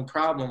ongoing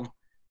problem.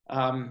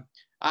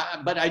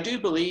 But I do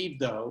believe,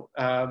 though,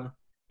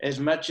 as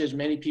much as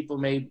many people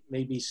may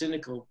be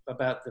cynical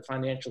about the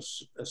financial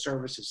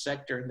services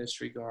sector in this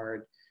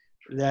regard,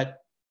 that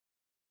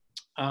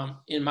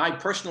in my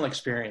personal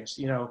experience,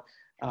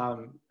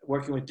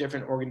 working with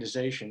different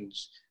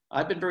organizations,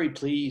 I've been very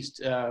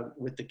pleased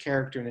with the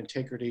character and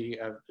integrity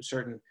of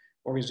certain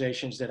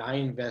organizations that I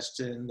invest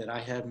in, that I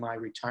have my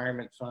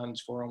retirement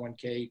funds,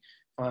 401k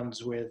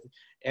funds with,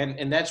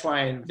 and that's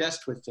why I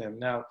invest with them.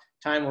 Now,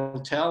 time will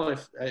tell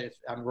if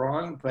I'm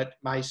wrong, but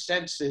my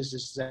sense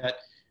is that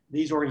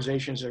these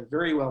organizations are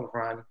very well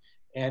run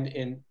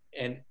and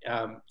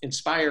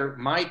inspire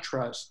my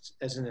trust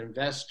as an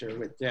investor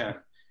with them.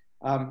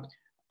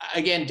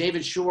 Again,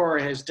 David Shore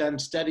has done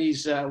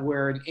studies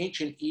where in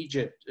ancient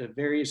Egypt,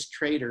 various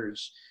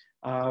traders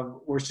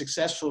were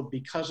successful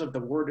because of the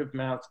word of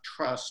mouth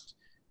trust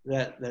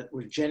that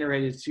was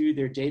generated through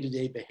their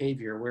day-to-day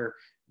behavior, where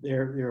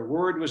their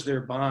word was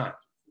their bond.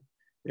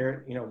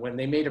 When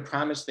they made a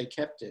promise, they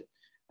kept it.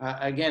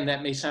 Again,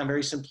 that may sound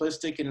very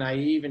simplistic and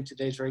naive in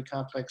today's very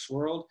complex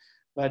world,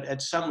 but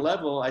at some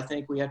level, I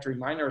think we have to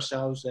remind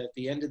ourselves that at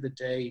the end of the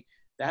day,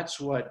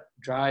 that's what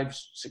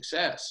drives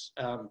success.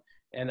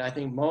 And I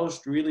think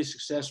most really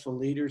successful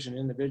leaders and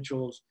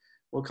individuals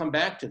will come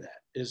back to that,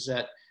 is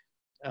that,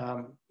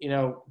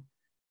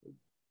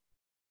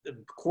 the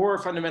core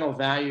fundamental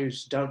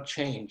values don't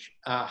change.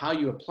 How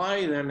you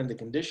apply them and the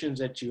conditions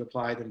that you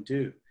apply them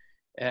do.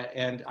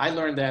 And I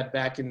learned that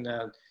back in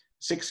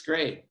 6th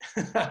grade,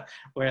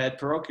 where at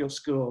parochial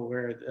school,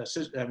 where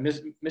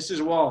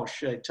Mrs.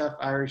 Walsh, a tough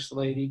Irish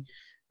lady,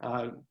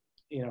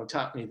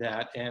 taught me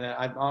that. And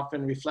I've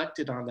often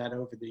reflected on that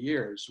over the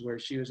years, where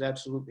she was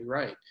absolutely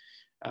right.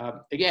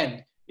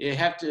 Again, you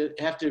have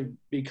to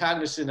be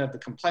cognizant of the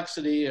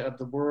complexity of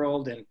the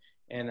world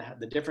and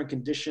the different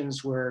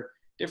conditions where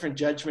different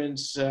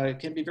judgments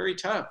can be very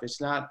tough.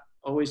 It's not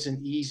always an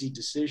easy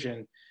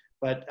decision,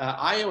 but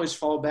I always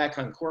fall back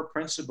on core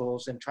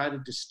principles and try to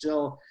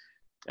distill,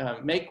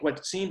 make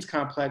what seems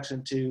complex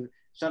into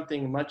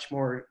something much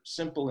more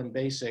simple and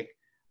basic.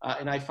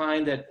 And I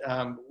find that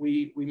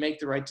we make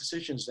the right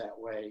decisions that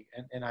way.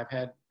 And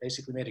I've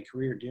basically made a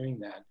career doing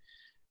that.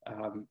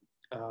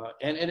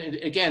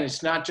 Again,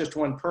 it's not just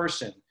one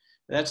person.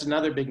 That's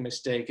another big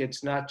mistake.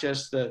 It's not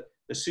just the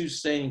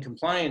soothsaying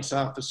compliance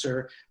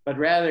officer, but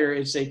rather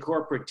it's a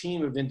corporate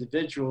team of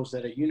individuals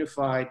that are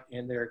unified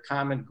in their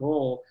common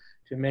goal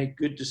to make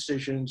good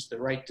decisions, the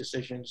right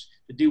decisions,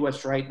 to do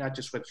what's right, not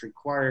just what's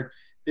required.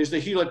 There's the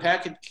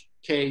Hewlett-Packard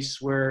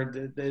case where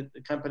the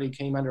company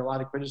came under a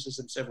lot of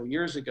criticism several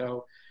years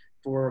ago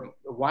for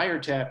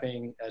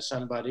wiretapping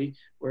somebody,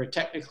 where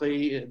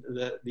technically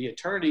the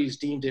attorneys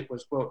deemed it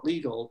was, quote,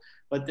 legal,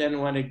 but then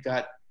when it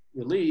got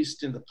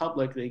released in the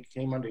public, they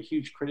came under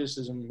huge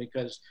criticism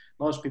because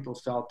most people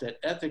felt that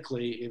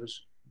ethically it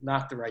was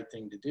not the right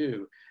thing to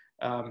do.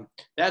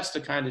 That's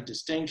the kind of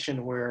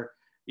distinction where,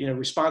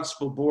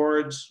 responsible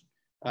boards,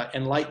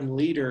 enlightened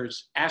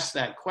leaders ask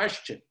that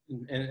question.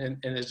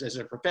 And as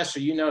a professor,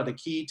 the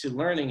key to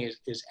learning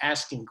is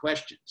asking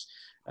questions.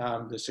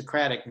 The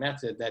Socratic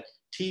method that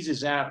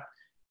teases out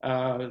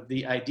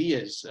the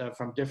ideas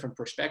from different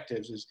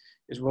perspectives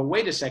is, well,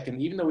 wait a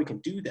second, even though we can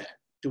do that,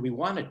 do we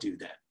want to do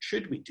that?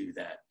 Should we do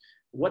that?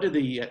 What are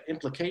the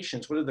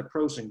implications? What are the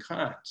pros and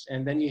cons?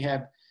 And then you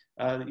have,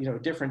 a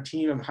different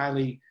team of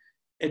highly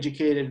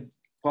educated,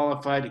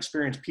 qualified,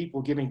 experienced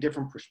people giving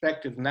different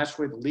perspectives. And that's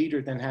where the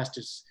leader then has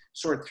to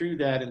sort through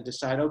that and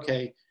decide,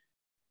 okay,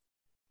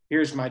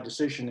 here's my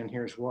decision and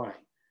here's why.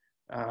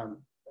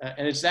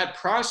 And it's that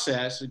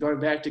process, going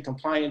back to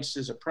compliance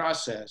is a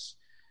process,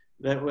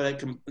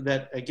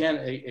 that again,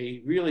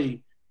 a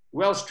really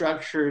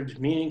well-structured,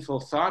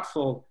 meaningful,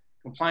 thoughtful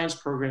compliance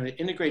program that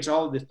integrates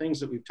all of the things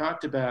that we've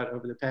talked about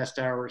over the past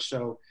hour or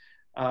so,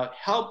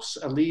 helps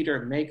a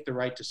leader make the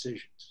right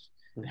decisions.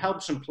 It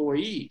helps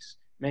employees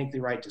make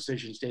the right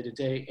decisions day to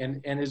day,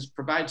 and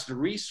provides the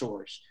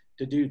resource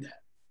to do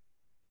that.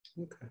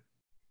 Okay.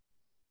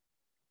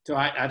 So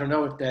I don't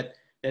know if that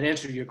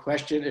answered your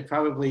question. It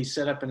probably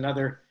set up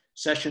another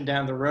session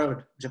down the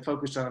road to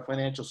focus on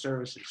financial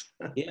services.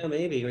 Yeah,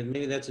 maybe, or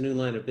maybe that's a new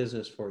line of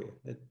business for you.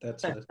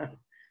 That's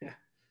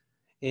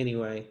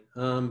anyway.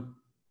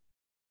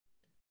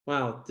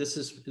 Wow, this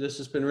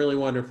has been really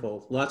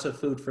wonderful. Lots of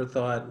food for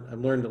thought. I've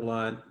learned a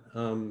lot.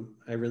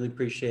 I really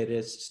appreciate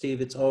it.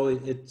 Steve, it's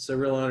a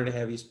real honor to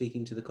have you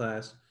speaking to the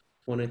class.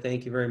 I want to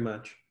thank you very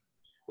much.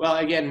 Well,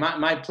 again,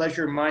 my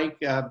pleasure, Mike.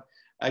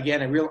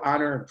 Again, a real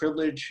honor and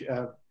privilege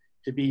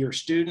to be your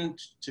student,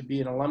 to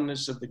be an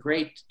alumnus of the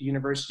great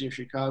University of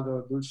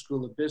Chicago Booth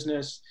School of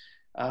Business,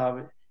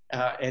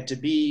 and to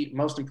be,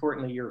 most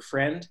importantly, your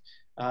friend,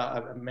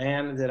 a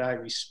man that I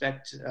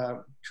respect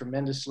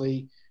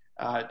tremendously.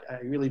 I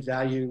really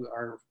value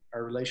our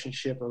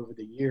relationship over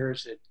the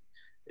years.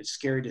 It's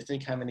scary to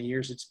think how many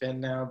years it's been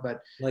now,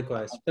 but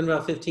likewise, it's been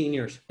about 15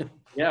 years.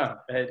 Yeah,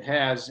 it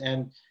has.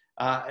 And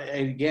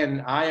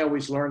again, I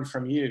always learn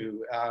from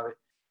you,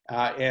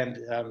 and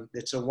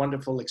it's a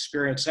wonderful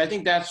experience. I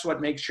think that's what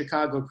makes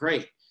Chicago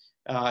great.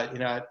 You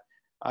know,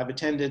 I've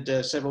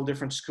attended several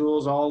different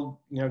schools,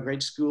 all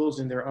great schools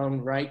in their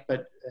own right.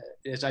 But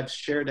as I've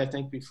shared, I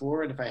think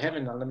before, and if I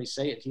haven't, let me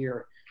say it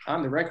here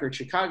on the record: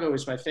 Chicago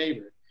is my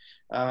favorite.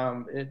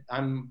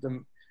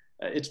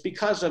 It's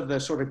because of the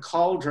sort of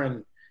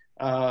cauldron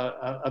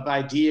of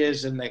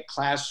ideas and the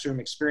classroom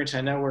experience.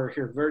 I know we're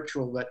here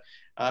virtual, but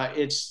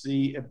it's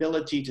the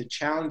ability to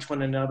challenge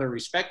one another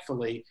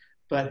respectfully,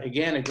 but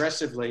again,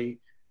 aggressively,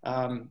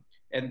 and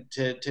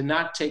to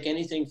not take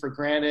anything for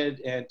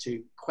granted and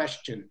to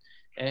question.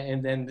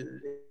 And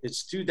then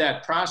it's through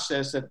that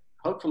process that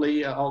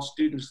hopefully all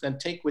students then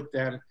take with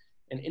them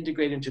and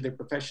integrate into their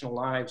professional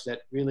lives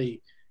that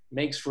really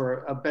makes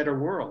for a better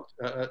world,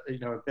 a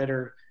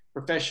better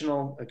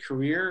professional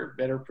career,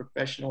 better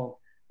professional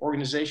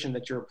organization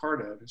that you're a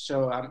part of.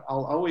 So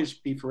I'll always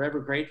be forever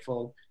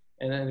grateful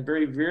and a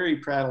very, very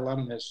proud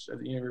alumnus of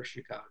the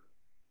University of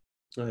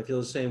Chicago. I feel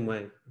the same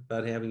way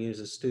about having you as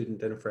a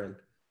student and a friend.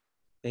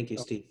 Thank you,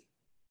 Steve.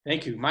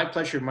 Thank you. My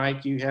pleasure,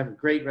 Mike. You have a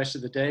great rest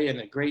of the day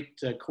and a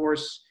great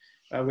course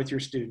with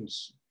your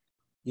students.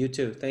 You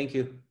too. Thank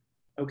you.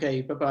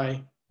 Okay,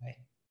 bye-bye.